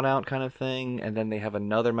count out kind of thing, and then they have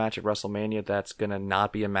another match at WrestleMania that's going to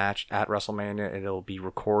not be a match at WrestleMania, and it'll be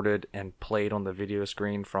recorded and played on the video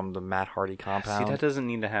screen from the Matt Hardy compound? See, that doesn't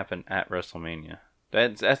need to happen at WrestleMania.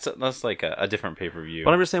 That's like a different pay-per-view.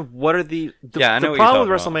 But I'm just saying, what are the problem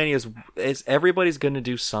with WrestleMania is everybody's going to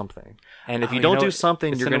do something, and if you don't do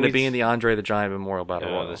something, you're going to be in the Andre the Giant Memorial Battle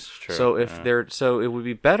Royal. This is true. So it would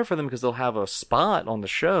be better for them because they'll have a spot on the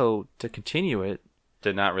show to continue it.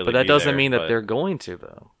 Did not really, but that doesn't mean that they're going to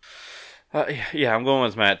though. Yeah, I'm going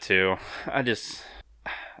with Matt too.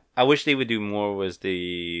 I wish they would do more with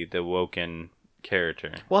the Woken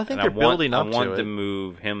character. Well, I think they're building up to it. I want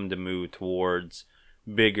him to move towards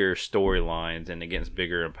bigger storylines and against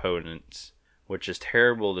bigger opponents, which is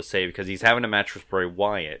terrible to say because he's having a match with Bray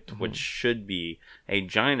Wyatt, which should be a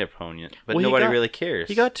giant opponent, but nobody really cares.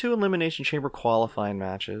 He got 2 Elimination Chamber qualifying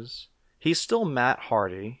matches. He's still Matt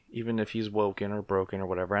Hardy, even if he's woken or broken or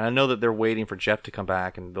whatever. And I know that they're waiting for Jeff to come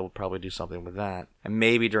back, and they'll probably do something with that. And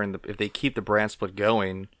maybe if they keep the brand split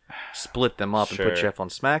going, split them up and put Jeff on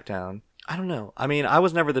SmackDown. I don't know. I mean, I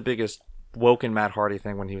was never the biggest woken Matt Hardy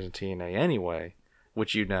thing when he was in TNA anyway,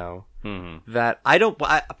 which that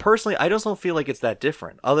I personally just don't feel like it's that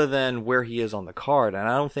different other than where he is on the card. And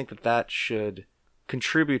I don't think that should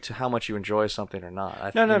contribute to how much you enjoy something or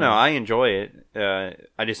not. No. I enjoy it.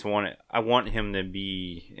 I just I want him to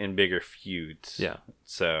be in bigger feuds. Yeah.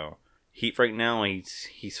 So right now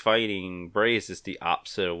he's fighting Bray is just the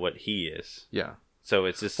opposite of what he is. Yeah. So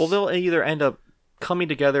it's just they'll either end up coming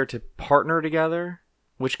together to partner together,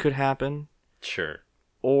 which could happen. Sure.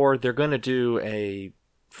 Or they're going to do a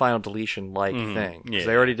final deletion thing. Because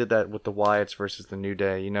they already did that with the Wyatts versus the New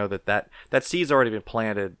Day. You know that seed's already been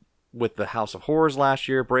planted with the House of Horrors last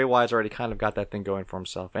year. Bray Wyatt's already kind of got that thing going for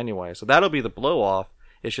himself anyway. So that'll be the blow off.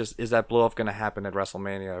 It's just, is that blow off going to happen at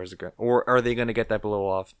WrestleMania, or are they going to get that blow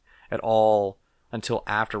off at all until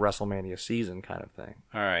after WrestleMania season kind of thing?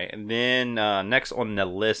 All right, and then next on the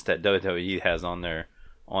list that WWE has on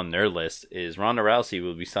their list is Ronda Rousey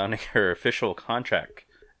will be signing her official contract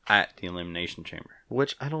at the Elimination Chamber.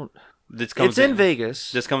 Which I don't. It's in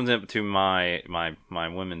Vegas. This comes into my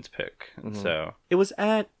women's pick. Mm-hmm. So it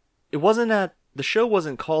wasn't at the show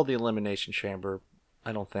wasn't called the Elimination Chamber,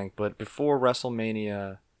 I don't think, but before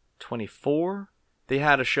WrestleMania 24, they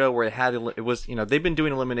had a show where it was, they've been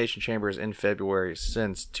doing Elimination Chambers in February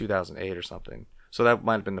since 2008 or something. So that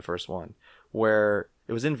might have been the first one, where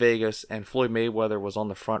it was in Vegas and Floyd Mayweather was on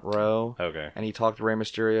the front row. Okay. And he talked to Rey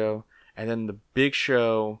Mysterio, and then the Big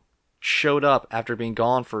Show showed up after being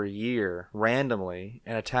gone for a year randomly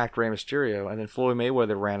and attacked Rey Mysterio, and then Floyd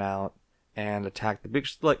Mayweather ran out and attacked the Big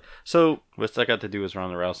Show. So what's that got to do with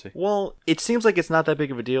Ronda Rousey? Well, it seems like it's not that big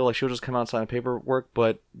of a deal. Like, she'll just come out and sign paperwork,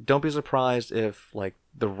 but don't be surprised if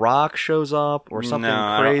The Rock shows up or something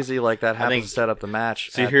crazy like that happens to set up the match.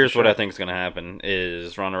 See, here's what I think is going to happen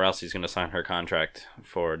is Ronda Rousey's going to sign her contract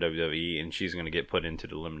for WWE, and she's going to get put into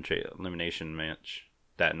the elimination match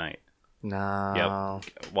that night. No.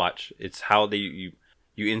 Yep. Watch. It's how you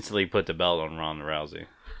instantly put the belt on Ronda Rousey.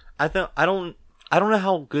 I don't know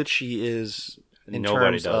how good she is in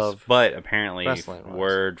Nobody terms does. of But apparently, wrestling-wise.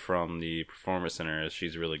 word from the Performance Center is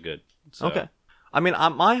she's really good. So, Okay. I mean,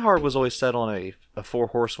 my heart was always set on a 4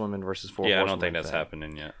 horsewomen versus 4 horsewomen. Yeah, I don't think that's thing.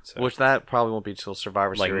 happening yet. So. Which that probably won't be till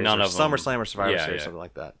Survivor Series none or of them- SummerSlam or Survivor Yeah, Series, yeah. something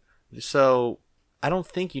like that. So I don't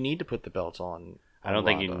think you need to put the belt on. I don't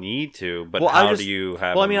think you Ronda. need to, but Well, how do you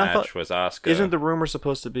have a I match thought- with Asuka? Isn't the rumor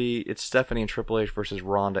supposed to be it's Stephanie and Triple H versus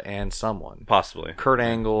Ronda and someone? Possibly. Kurt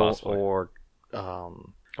Angle Possibly. or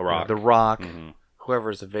A Rock. The Rock, Mhm.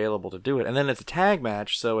 whoever is available to do it. And then it's a tag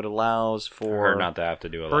match, so it allows for Her not to have to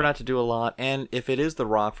do a lot. her not to do a lot, and if it is The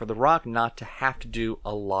Rock, for The Rock not to have to do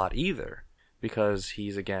a lot either, because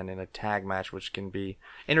he's again in a tag match, which can be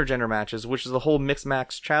intergender matches, which is the whole mixed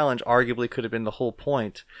match challenge. Arguably, could have been the whole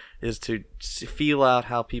point, is to feel out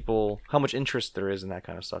how much interest there is in that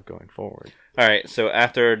kind of stuff going forward. All right, so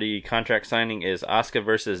after the contract signing is Asuka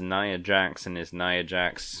versus Nia Jax, and as Nia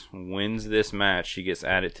Jax wins this match, she gets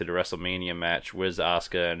added to the WrestleMania match with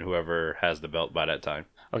Asuka and whoever has the belt by that time.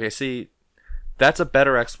 Okay, see, that's a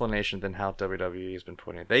better explanation than how WWE has been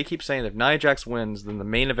putting it. They keep saying if Nia Jax wins, then the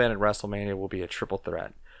main event at WrestleMania will be a triple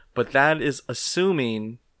threat. But that is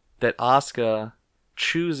assuming that Asuka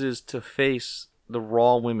chooses to face the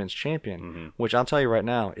Raw Women's Champion, which I'll tell you right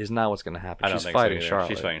now is not what's going to happen. I don't She's think fighting so either. Charlotte.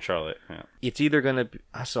 She's fighting Charlotte. Yeah. It's either going to be...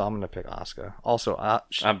 So I'm going to pick Asuka. Also,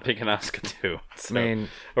 I'm picking Asuka too. So. I mean...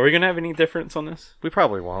 Are we going to have any difference on this? We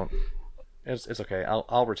probably won't. It's okay.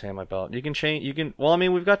 I'll retain my belt. You can change... Well, I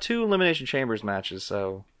mean, we've got 2 Elimination Chambers matches,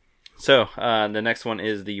 so... So, the next one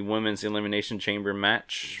is the Women's Elimination Chamber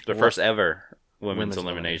match. The first ever Women's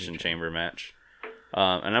Elimination Chamber match.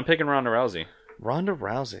 And I'm picking Ronda Rousey. Ronda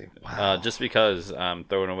Rousey. Wow. Just because I'm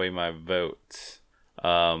throwing away my vote.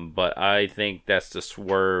 But I think that's the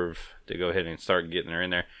swerve to go ahead and start getting her in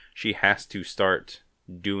there. She has to start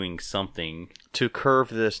doing something. To curve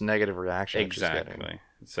this negative reaction that she's getting. Exactly.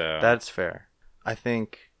 So That's fair. I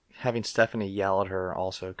think having Stephanie yell at her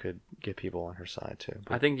also could get people on her side too.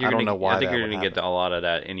 But I think you're don't gonna. know why I think that you're would gonna get happen. a lot of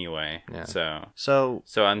that anyway. Yeah. So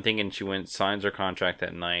So I'm thinking she signs her contract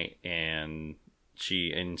that night, and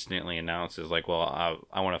she instantly announces like, "Well,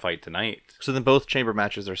 I want to fight tonight." then both chamber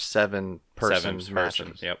matches are 7-person Seven matches.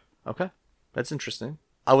 person. Yep. Okay, that's interesting.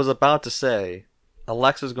 I was about to say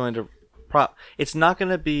Alexa's going to. It's not going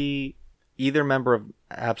to be either member of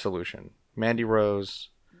Absolution. Mandy Rose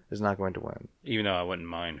is not going to win. Even though I wouldn't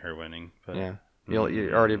mind her winning. But Yeah.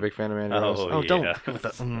 You're already a big fan of Mandy Rose. Oh, Don't. yeah.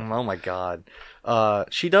 Oh my God.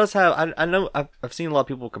 She does have. I know. I've seen a lot of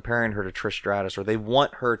people comparing her to Trish Stratus, or they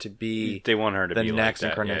want her to be They want her to the be next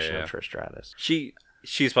like that. incarnation Yeah. of Trish Stratus.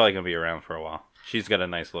 She's probably gonna be around for a while. She's got a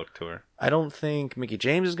nice look to her. I don't think Mickie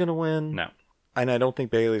James is going to win. No. And I don't think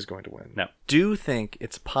Bayley's going to win. No. Do think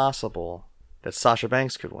it's possible that Sasha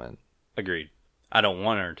Banks could win. Agreed. I don't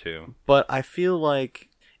want her to. But I feel like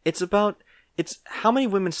it's how many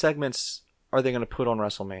women's segments are they going to put on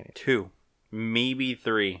WrestleMania? 2, maybe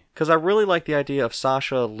 3. Because I really like the idea of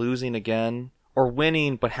Sasha losing again, or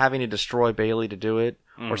winning but having to destroy Bayley to do it,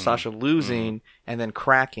 or Sasha losing and then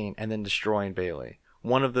cracking and then destroying Bayley.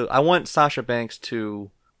 I want Sasha Banks to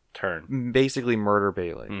Turn. basically murder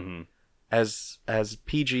Bayley Mm-hmm. as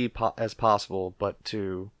PG as possible, but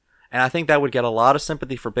and I think that would get a lot of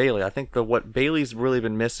sympathy for Bayley. I think what Bayley's really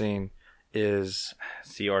been missing is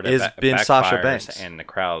See, or It's been Sasha backfires Banks. and the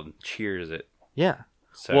crowd cheers it. yeah.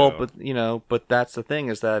 So, Well, but that's the thing,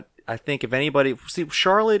 is that I think if anybody... See,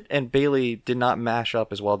 Charlotte and Bayley did not mash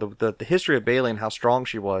up as well. The history of Bayley and how strong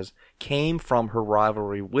she was came from her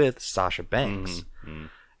rivalry with Sasha Banks. Mm-hmm.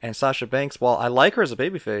 And Sasha Banks, while I like her as a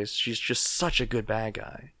babyface, she's just such a good bad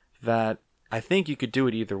guy that I think you could do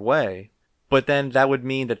it either way. But then that would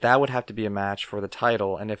mean that would have to be a match for the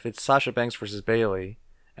title. And if it's Sasha Banks versus Bayley,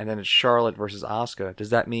 and then it's Charlotte versus Asuka, does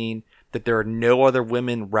that mean that there are no other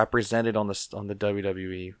women represented on the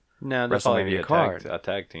WWE no, that's probably be WrestleMania card? a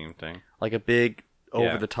tag team thing. Like a big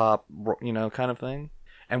over the top, kind of thing?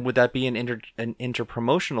 And would that be an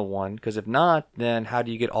inter-promotional one? Because if not, then how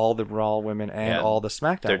do you get all the Raw women and all the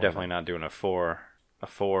SmackDown They're women? definitely not doing a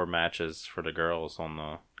four matches for the girls on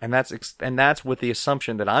the... And that's with the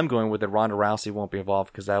assumption that I'm going with, that Ronda Rousey won't be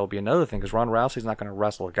involved, because that will be another thing. Because Ronda Rousey's not going to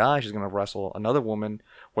wrestle a guy; she's going to wrestle another woman,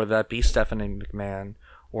 whether that be Stephanie McMahon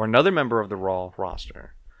or another member of the Raw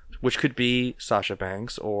roster, which could be Sasha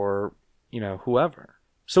Banks or whoever.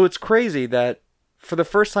 So it's crazy that for the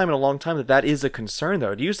first time in a long time that is a concern.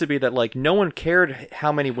 Though it used to be that like no one cared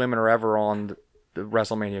how many women are ever on the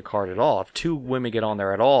WrestleMania card at all. If 2 women get on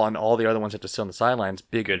there at all and all the other ones have to sit on the sidelines,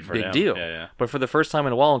 big deal. Yeah. But for the first time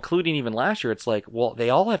in a while, including even last year, it's like, well, they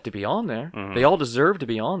all have to be on there. Mm-hmm. They all deserve to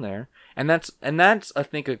be on there. And that's I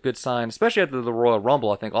think a good sign, especially after the Royal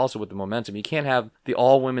Rumble. I think also with the momentum, you can't have the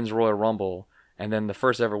all women's Royal Rumble and then the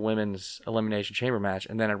first ever women's Elimination Chamber match,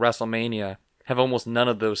 and then at WrestleMania have almost none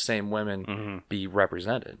of those same women be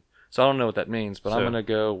represented. So I don't know what that means, but I'm going to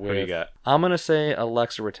go with... Who you got? I'm going to say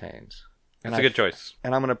Alexa retains. That's a good choice.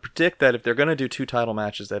 And I'm going to predict that if they're going to do 2 title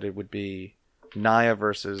matches, that it would be Nia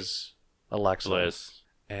versus Alexa. Liz.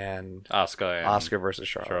 And Asuka versus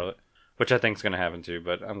Charlotte. Which I think is going to happen too,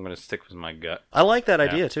 but I'm going to stick with my gut. I like that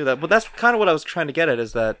idea too. But that's kind of what I was trying to get at,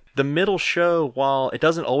 is that the middle show, while it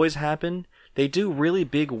doesn't always happen, they do really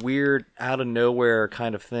big, weird, out of nowhere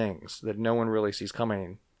kind of things that no one really sees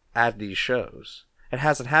coming at these shows. It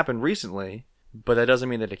hasn't happened recently, but that doesn't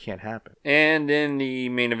mean that it can't happen. And in the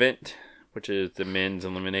main event, which is the men's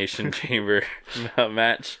Elimination Chamber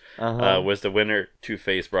match, was the winner to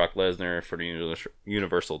face Brock Lesnar for the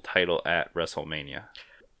Universal title at WrestleMania.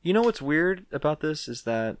 You know what's weird about this is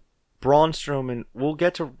that Braun Strowman, we'll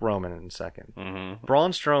get to Roman in a second. Mm-hmm.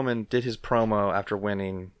 Braun Strowman did his promo after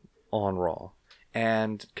winning on Raw.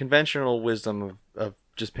 And conventional wisdom of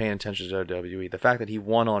just paying attention to WWE, the fact that he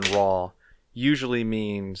won on Raw usually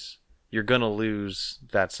means you're going to lose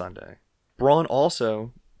that Sunday. Braun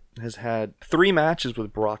also has had 3 matches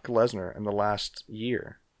with Brock Lesnar in the last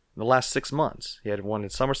year. In the last 6 months. He had one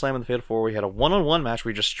at SummerSlam in the Fatal 4-Way. He had a one-on-one match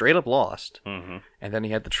where he just straight up lost. Mm-hmm. And then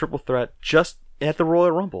he had the triple threat just at the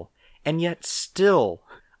Royal Rumble. And yet still,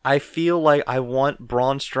 I feel like I want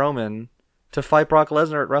Braun Strowman to fight Brock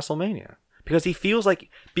Lesnar at WrestleMania. Because he feels like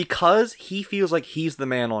he's the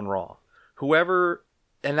man on Raw. Whoever...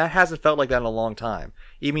 And that hasn't felt like that in a long time.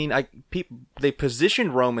 I mean, they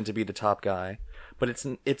positioned Roman to be the top guy, but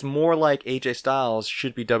it's more like AJ Styles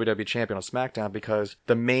should be WWE champion on SmackDown, because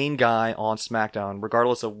the main guy on SmackDown,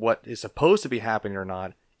 regardless of what is supposed to be happening or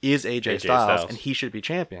not, is AJ Styles, and he should be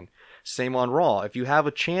champion. Same on Raw. If you have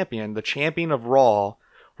a champion, the champion of Raw,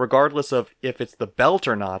 regardless of if it's the belt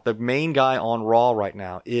or not, the main guy on Raw right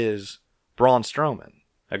now is Braun Strowman.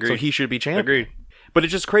 Agreed. So he should be champion. Agreed. But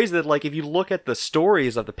it's just crazy that, like, if you look at the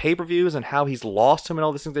stories of the pay-per-views and how he's lost him and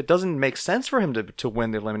all these things, it doesn't make sense for him to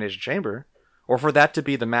win the Elimination Chamber, or for that to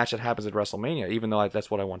be the match that happens at WrestleMania, even though that's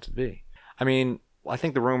what I want it to be. I mean, I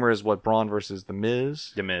think the rumor is Braun versus The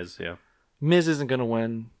Miz. The Miz, yeah. Miz isn't going to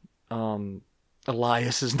win.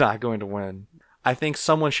 Elias is not going to win. I think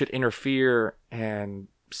someone should interfere and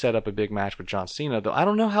set up a big match with John Cena, though I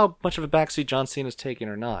don't know how much of a backseat John Cena's taking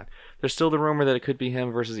or not. There's still the rumor that it could be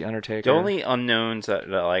him versus The Undertaker. The only unknowns that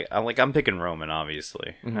I'm picking Roman,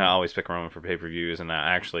 obviously. Mm-hmm. I always pick Roman for pay-per-views, and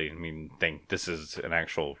I actually think this is an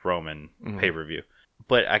actual Roman pay-per-view.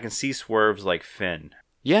 But I can see swerves like Finn.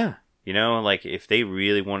 Yeah. You know, like if they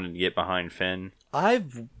really wanted to get behind Finn.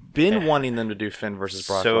 I've been wanting them to do Finn versus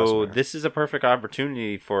Brock Lesnar. So this is a perfect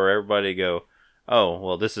opportunity for everybody to go, oh,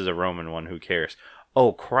 well, this is a Roman one, who cares?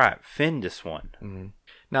 Oh, crap, Finn just won. Mm-hmm.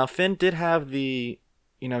 Now, Finn did have he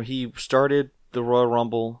started the Royal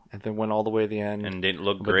Rumble and then went all the way to the end. And didn't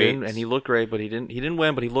look great. And he looked great, but he didn't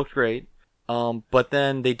win, but he looked great. But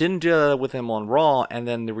then they didn't do that with him on Raw, and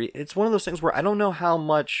then it's one of those things where I don't know how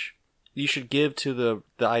much you should give to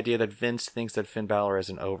the idea that Vince thinks that Finn Balor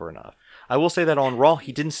isn't over enough. I will say that on Raw,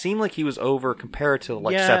 he didn't seem like he was over compared to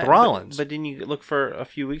Seth Rollins. But didn't you look for a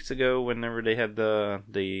few weeks ago whenever they had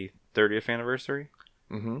the 30th anniversary?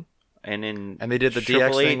 Mm-hmm. And they did the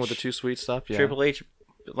Triple DX H, thing with the Too Sweet stuff. Yeah. Triple H,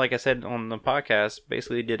 like I said on the podcast,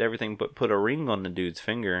 basically did everything but put a ring on the dude's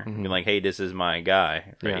finger and be like, hey, this is my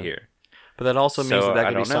guy here. But that also means that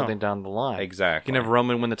could be something down the line. Exactly. You can have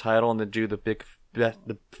Roman win the title and then do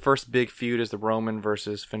the first big feud is the Roman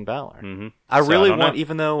versus Finn Balor. Mm-hmm. I really want,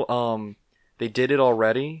 even though they did it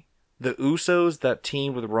already, the Usos that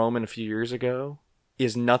teamed with Roman a few years ago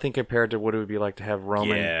is nothing compared to what it would be like to have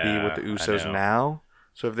Roman be with the Usos now.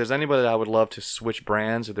 So if there's anybody that I would love to switch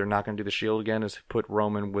brands, if they're not going to do the Shield again, is put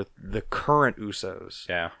Roman with the current Usos.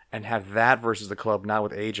 Yeah, And have that versus the club, not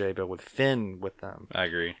with AJ, but with Finn with them. I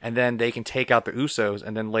agree. And then they can take out the Usos,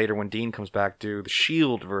 and then later when Dean comes back, do the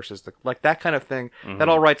Shield versus the... Like, that kind of thing. Mm-hmm. That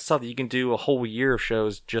all writes stuff that you can do a whole year of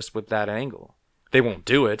shows just with that angle. They won't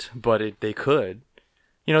do it, but they could.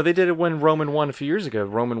 You know, they did it when Roman won a few years ago.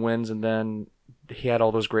 Roman wins, and then he had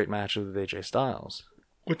all those great matches with AJ Styles.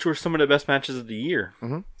 Which were some of the best matches of the year.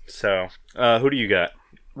 Mm-hmm. So, who do you got?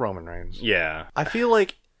 Roman Reigns. Yeah. I feel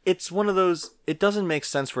like it's one of those... It doesn't make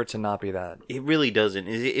sense for it to not be that. It really doesn't.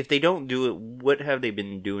 If they don't do it, what have they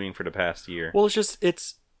been doing for the past year? Well,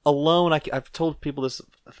 it's alone. I've told people this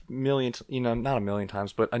a million, not a million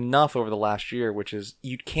times, but enough over the last year, which is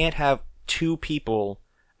you can't have two people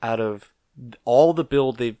out of all the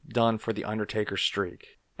build they've done for the Undertaker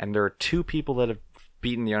streak, and there are two people that have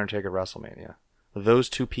beaten the Undertaker at WrestleMania. Those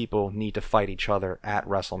two people need to fight each other at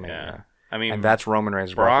WrestleMania. Yeah. I mean, and that's Roman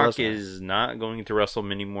Reigns. Brock is not going to wrestle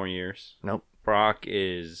many more years. Nope. Brock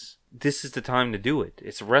is... This is the time to do it.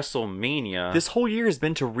 It's WrestleMania. This whole year has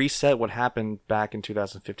been to reset what happened back in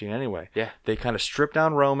 2015 anyway. Yeah. They kind of stripped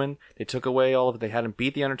down Roman. They took away all of it. They had him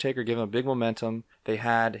beat The Undertaker, give him a big momentum. They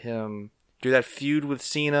had him do that feud with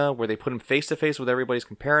Cena where they put him face-to-face with everybody's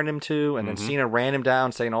comparing him to, and then Cena ran him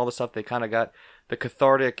down saying all the stuff. They kind of got the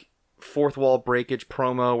cathartic fourth wall breakage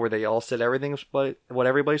promo where they all said everything what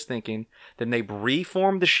everybody's thinking. Then they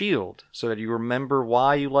reformed the Shield so that you remember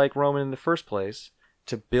why you like Roman in the first place,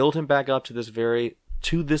 to build him back up to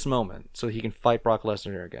this moment so he can fight Brock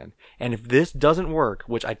Lesnar again. And if this doesn't work,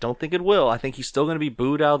 which I don't think it will, I think he's still going to be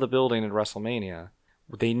booed out of the building at WrestleMania.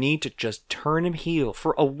 They need to just turn him heel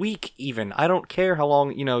for a week even. I don't care how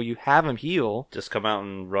long, you have him heel. Just come out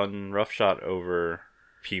and run roughshod over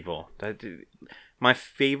people. My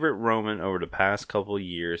favorite Roman over the past couple of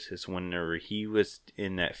years is whenever he was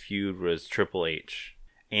in that feud was Triple H.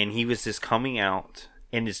 And he was just coming out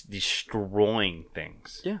and just destroying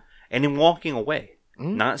things. Yeah. And then walking away.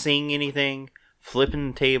 Not saying anything,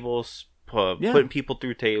 flipping tables, putting people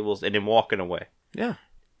through tables, and then walking away. Yeah.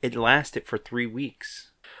 It lasted for 3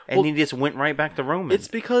 weeks. And he just went right back to Roman. It's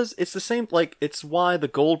because it's the same, it's why the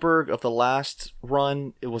Goldberg of the last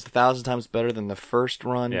run, it was 1,000 times better than the first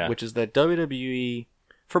run, which is that WWE,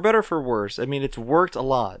 for better or for worse, I mean, it's worked a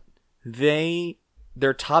lot.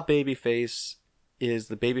 Their top babyface is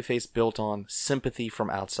the babyface built on sympathy from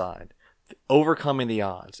outside. Overcoming the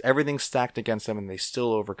odds. Everything's stacked against them and they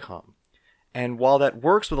still overcome. And while that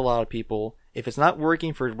works with a lot of people, if it's not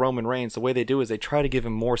working for Roman Reigns, the way they do is they try to give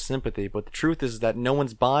him more sympathy. But the truth is that no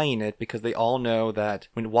one's buying it because they all know that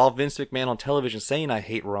while Vince McMahon on television is saying, I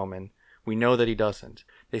hate Roman, we know that he doesn't.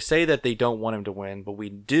 They say that they don't want him to win, but we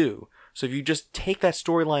do. So if you just take that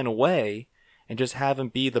storyline away and just have him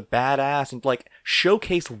be the badass and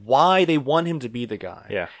showcase why they want him to be the guy.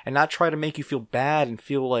 Yeah. And not try to make you feel bad and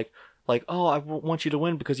feel like, oh, I want you to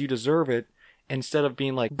win because you deserve it. Instead of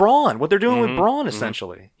being like Braun, what they're doing with Braun,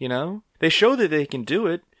 essentially, They show that they can do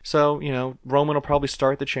it. So, Roman will probably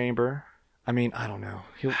start the Chamber. I mean, I don't know.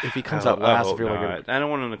 If he comes out last, I feel like I don't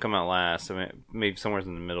want him to come out last. I mean, maybe somewhere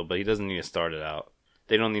in the middle, but he doesn't need to start it out.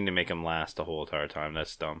 They don't need to make him last the whole entire time.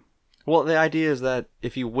 That's dumb. Well, the idea is that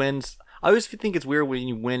if he wins... I always think it's weird when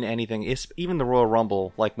you win anything. It's even the Royal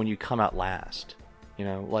Rumble, when you come out last.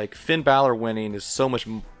 Finn Balor winning is so much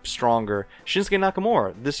stronger. Shinsuke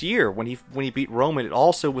Nakamura this year when he beat Roman, it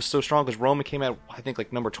also was so strong because Roman came out I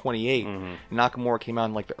think number 28. And Nakamura came out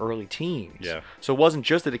in the early teens. Yeah. So it wasn't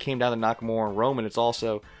just that it came down to Nakamura and Roman. It's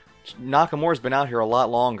also Nakamura's been out here a lot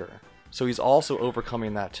longer, so he's also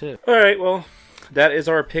overcoming that too. All right, well. That is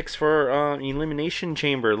our picks for Elimination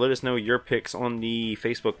Chamber. Let us know your picks on the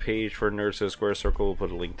Facebook page for Nerds to the Square Circle. We'll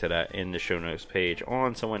put a link to that in the show notes page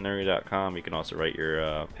on somewhatnerdy.com. You can also write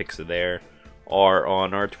your picks there or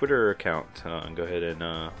on our Twitter account. Go ahead and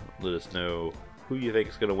let us know who you think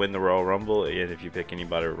is going to win the Royal Rumble. And if you pick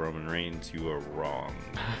anybody with Roman Reigns, you are wrong.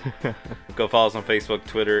 Go follow us on Facebook,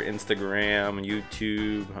 Twitter, Instagram,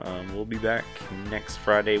 YouTube. We'll be back next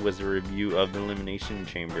Friday with a review of the Elimination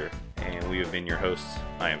Chamber. And we have been your hosts.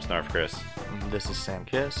 I am Snarf Chris. This is Sam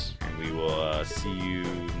Kiss. And we will see you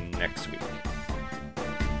next week.